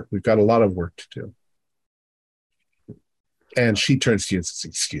to work. We've got a lot of work to do. And she turns to you and says,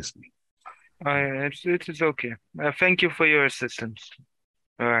 excuse me. It is okay. Thank you for your assistance,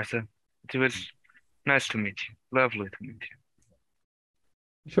 Arthur. It was nice to meet you. Lovely to meet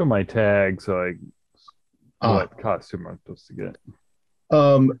you. Show my tag so what costume I'm supposed to get.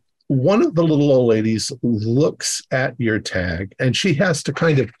 One of the little old ladies looks at your tag, and she has to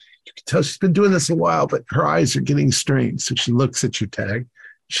kind of, you can tell she's been doing this a while, but her eyes are getting strained. So she looks at your tag.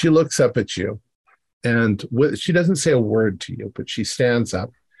 She looks up at you, and she doesn't say a word to you, but she stands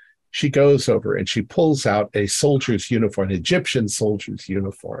up. She goes over and she pulls out a soldier's uniform, an Egyptian soldier's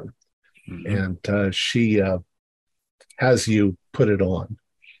uniform. Mm-hmm. And she has you put it on.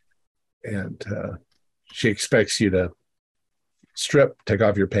 And she expects you to strip, take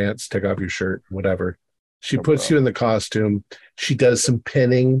off your pants, take off your shirt, whatever. She puts you in the costume. She does some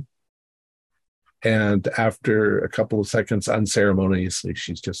pinning. And after a couple of seconds, unceremoniously,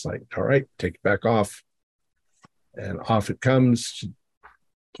 she's just like, all right, take it back off. And off it comes. She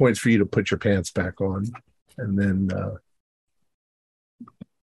points for you to put your pants back on. And then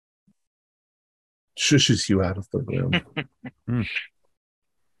shushes you out of the room.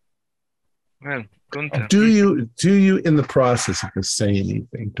 Well, Gunther. Do you in the process of this say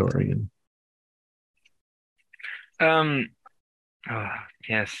anything, Dorian?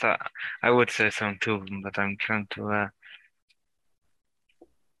 Yes, I would say something to them, but I'm trying to.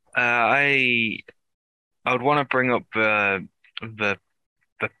 I would want to bring up the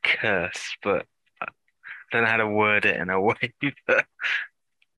curse, but I don't know how to word it in a way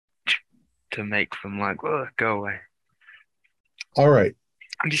to make them like, oh, go away. All right.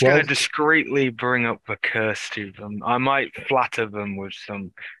 I'm just going to discreetly bring up the curse to them. I might flatter them with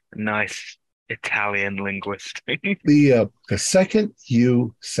some nice Italian linguistic. The second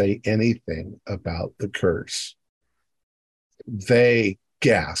you say anything about the curse, they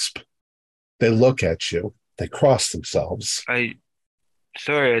gasp. They look at you. They cross themselves.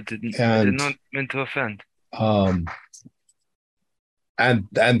 Sorry, I did not mean to offend. And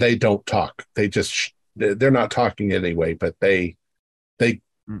they don't talk. They're not talking anyway, but they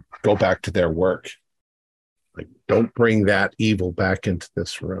go back to their work. Like, don't bring that evil back into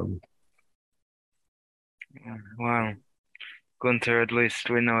this room. Well, Gunther, at least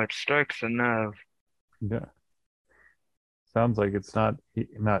we know it strikes a nerve. Yeah. Sounds like it's not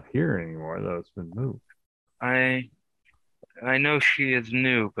here anymore, though. It's been moved. I know she is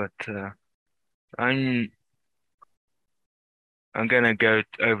new, but I'm gonna go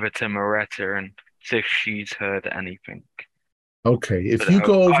over to Moretta and see if she's heard anything. Okay, if you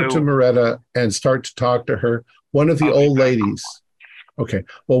go over to Moretta and start to talk to her, one of the old ladies. Okay,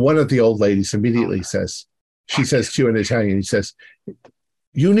 well, one of the old ladies immediately says, she says to you in Italian, he says,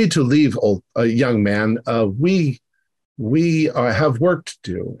 "You need to leave, young man. We have work to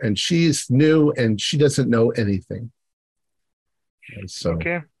do, and she's new and she doesn't know anything." And so,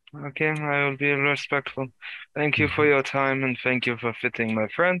 okay, I will be respectful. Thank you for your time, and thank you for fitting my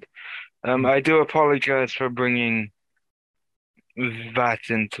friend. I do apologize for bringing that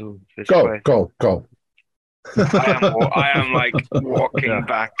into this place. Go. I am like walking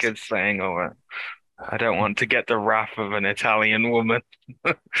back and saying, I don't want to get the wrath of an Italian woman.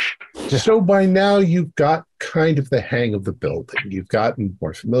 So by now you've got kind of the hang of the building. You've gotten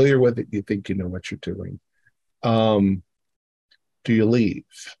more familiar with it. You think you know what you're doing. Do you leave?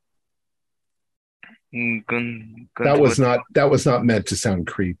 That was not meant to sound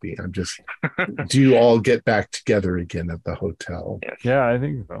creepy. I'm just. Do you all get back together again at the hotel? Yes. Yeah, I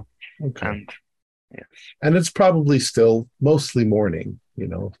think so. Okay. Yes. And it's probably still mostly morning. You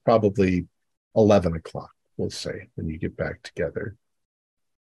know, probably 11 o'clock. We'll say when you get back together.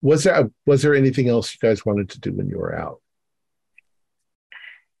 Was there anything else you guys wanted to do when you were out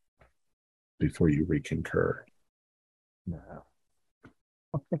before you reconcur? No.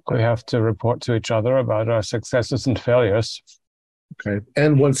 I think we have to report to each other about our successes and failures. Okay.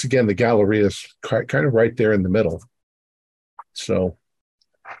 And once again, the Galleria is kind of right there in the middle. So,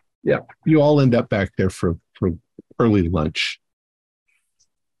 yeah, you all end up back there for early lunch.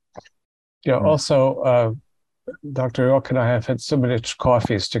 Yeah, also, Dr. York and I have had so many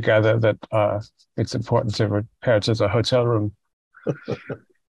coffees together that it's important to repair to the hotel room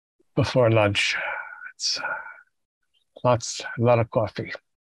before lunch. It's a lot of coffee.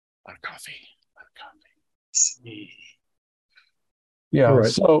 A lot of coffee. Yeah, right.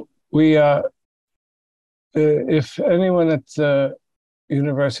 So we, if anyone at the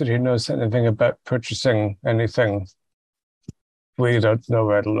university knows anything about purchasing anything, we don't know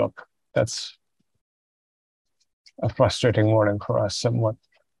where to look. That's a frustrating morning for us somewhat.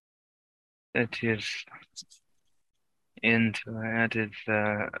 It is. And it is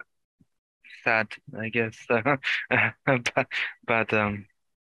sad, I guess, but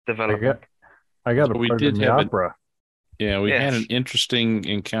development. I got a we part did in the have opera. we had an interesting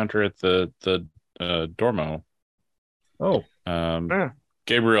encounter at the Dormo. Oh.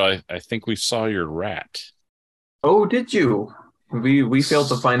 Gabriel, I think we saw your rat. Oh, did you? We failed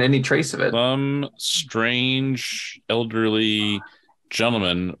to find any trace of it. Some strange elderly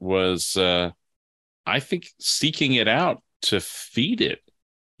gentleman was, I think, seeking it out to feed it.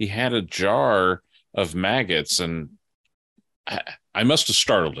 He had a jar of maggots, and I must have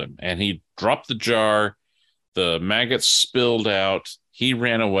startled him. And he dropped the jar. The maggots spilled out. He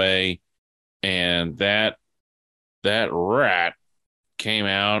ran away, and that rat came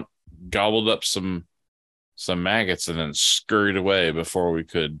out, gobbled up some maggots, and then scurried away before we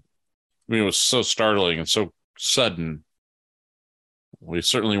could. I mean, it was so startling and so sudden. We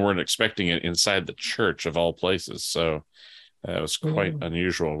certainly weren't expecting it inside the church of all places. So it was quite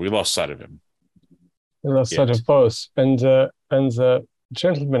unusual. We lost sight of him. We lost sight of both. And the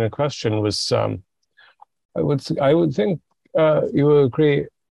gentleman in question was, I would think you will agree,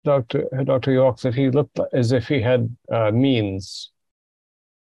 Dr. York, that he looked as if he had means.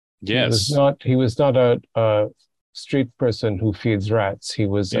 Yes. He was not a street person who feeds rats. He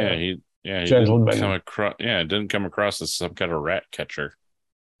was a gentleman. Didn't come across as some kind of rat catcher.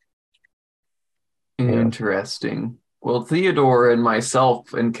 Interesting. Well, Theodore and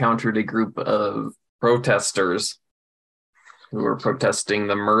myself encountered a group of protesters who were protesting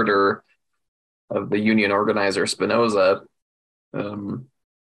the murder of the union organizer Spinoza. And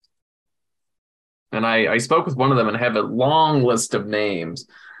I spoke with one of them and have a long list of names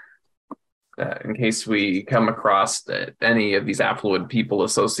in case we come across any of these affluent people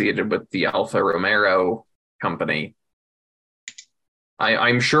associated with the Alfa Romero company.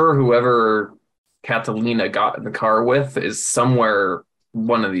 I'm sure whoever Catalina got in the car with is somewhere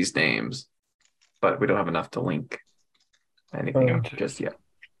one of these names, but we don't have enough to link anything out just yet.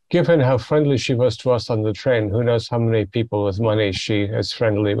 Given how friendly she was to us on the train, who knows how many people with money she is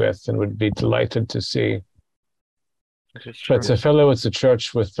friendly with and would be delighted to see. But the fellow at the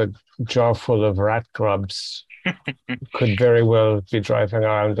church with the jar full of rat grubs could very well be driving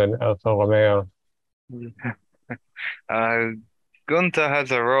around an Alfa Romeo. Gunther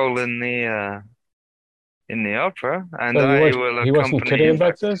has a role in the opera, and he wasn't kidding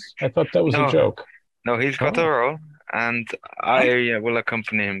about this? I thought that was a joke. No, he's got a role, and I will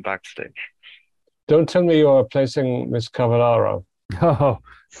accompany him backstage. Don't tell me you're replacing Miss Cavallaro. Oh,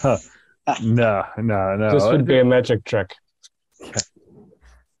 no. This would be a magic trick.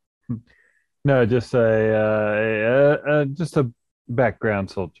 No, just a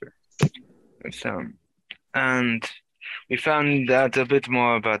background soldier. So, and we found out a bit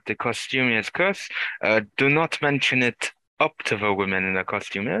more about the costumier's curse. Do not mention it up to the women in the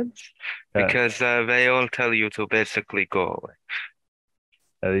costumiers, because they all tell you to basically go away.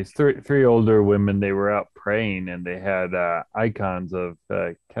 These three older women, they were out praying, and they had icons of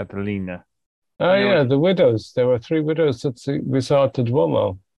Catarina. Oh, yeah, the widows. There were 3 widows that we saw at the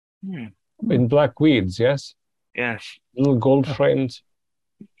Duomo. In black weeds, yes? Yes. Little gold framed.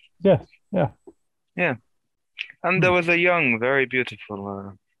 Yeah. And there was a young, very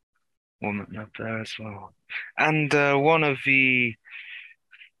beautiful woman up there as well. And one of the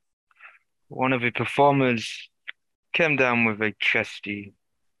performers came down with a chesty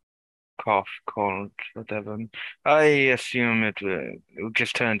cough, cold, whatever. I assume it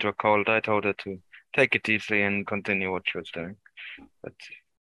just turned to a cold. I told her to take it easy and continue what she was doing. But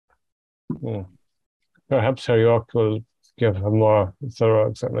perhaps Herr York will give a more thorough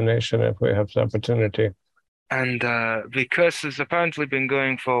examination if we have the opportunity. And the curse has apparently been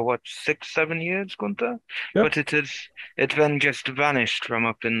going for 6-7 years, Gunther? Yep. But it then just vanished from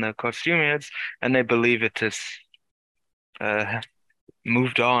up in the costumiers, and they believe it has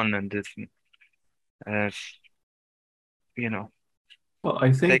moved on and is, Well,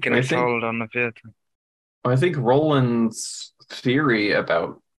 I think taking its hold on the theater. I think Roland's theory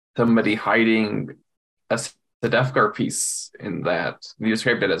about somebody hiding a Sedefkar piece in that, you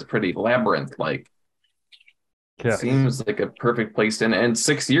described it as pretty labyrinth-like. Yes. Seems like a perfect place to end. And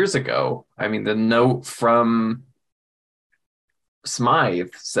 6 years ago, I mean, the note from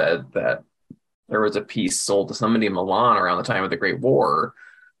Smythe said that there was a piece sold to somebody in Milan around the time of the Great War.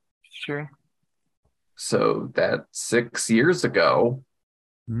 Sure. So that 6 years ago,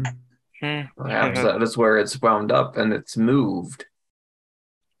 perhaps that is where it's wound up and it's moved.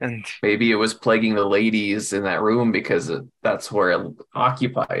 And maybe it was plaguing the ladies in that room because that's where it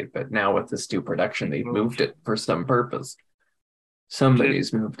occupied. But now with this new production, they've moved it for some purpose.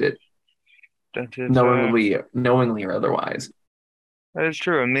 Somebody's moved it, knowingly or otherwise. That is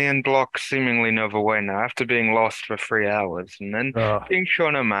true. And me and Block seemingly know the way now after being lost for 3 hours and then being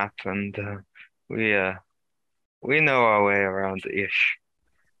shown a map, and we know our way around ish.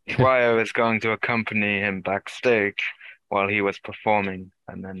 Schreier is going to accompany him backstage while he was performing,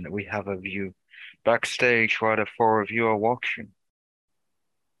 and then we have a view backstage while the 4 of you are watching.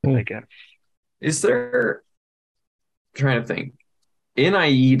 I guess. Is there? I'm trying to think. In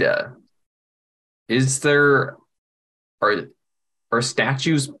Aida, are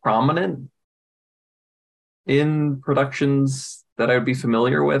statues prominent in productions that I would be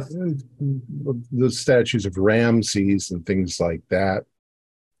familiar with? The statues of Ramses and things like that.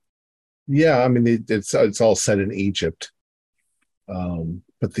 Yeah, I mean, it's all set in Egypt.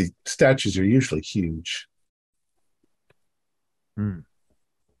 But the statues are usually huge.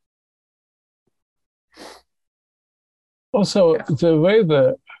 Also, the way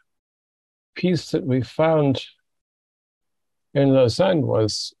the piece that we found in Lausanne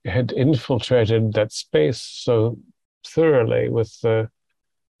had infiltrated that space so thoroughly with the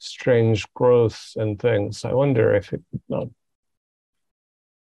strange growth and things. I wonder if it not.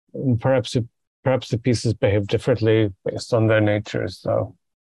 Perhaps the pieces behave differently based on their natures, though.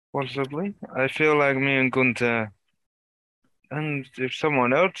 Possibly. I feel like me and Gunther, and if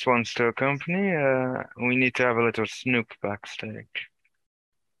someone else wants to accompany, we need to have a little snoop backstage.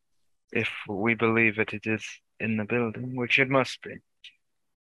 If we believe that it is in the building, which it must be.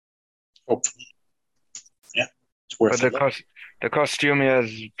 Hopefully. Yeah, it's worth it. But the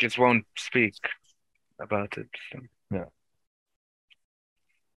costumiers just won't speak about it. So. Yeah.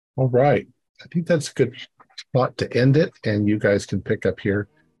 All right. I think that's a good spot to end it, and you guys can pick up here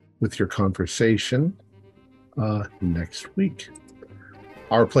with your conversation next week.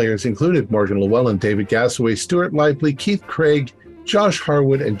 Our players included Morgan Llewellyn, David Gassaway, Stuart Lively, Keith Craig, Josh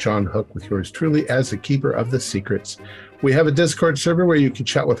Harwood, and John Hook, with yours truly as the keeper of the secrets. We have a Discord server where you can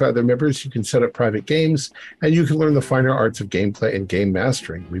chat with other members, you can set up private games, and you can learn the finer arts of gameplay and game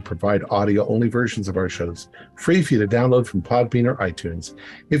mastering. We provide audio-only versions of our shows, free for you to download from Podbean or iTunes.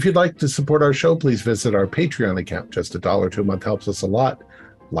 If you'd like to support our show, please visit our Patreon account. Just $1 a month helps us a lot.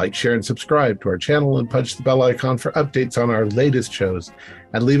 Like, share, and subscribe to our channel, and punch the bell icon for updates on our latest shows.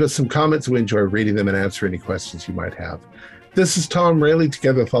 And leave us some comments. We enjoy reading them and answer any questions you might have. This is Tom Rayleigh,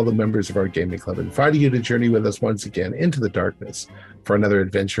 together with all the members of our gaming club, inviting you to journey with us once again into the darkness for another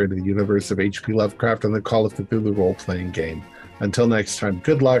adventure into the universe of H.P. Lovecraft and the Call of Cthulhu role-playing game. Until next time,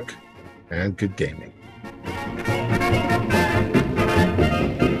 good luck and good gaming.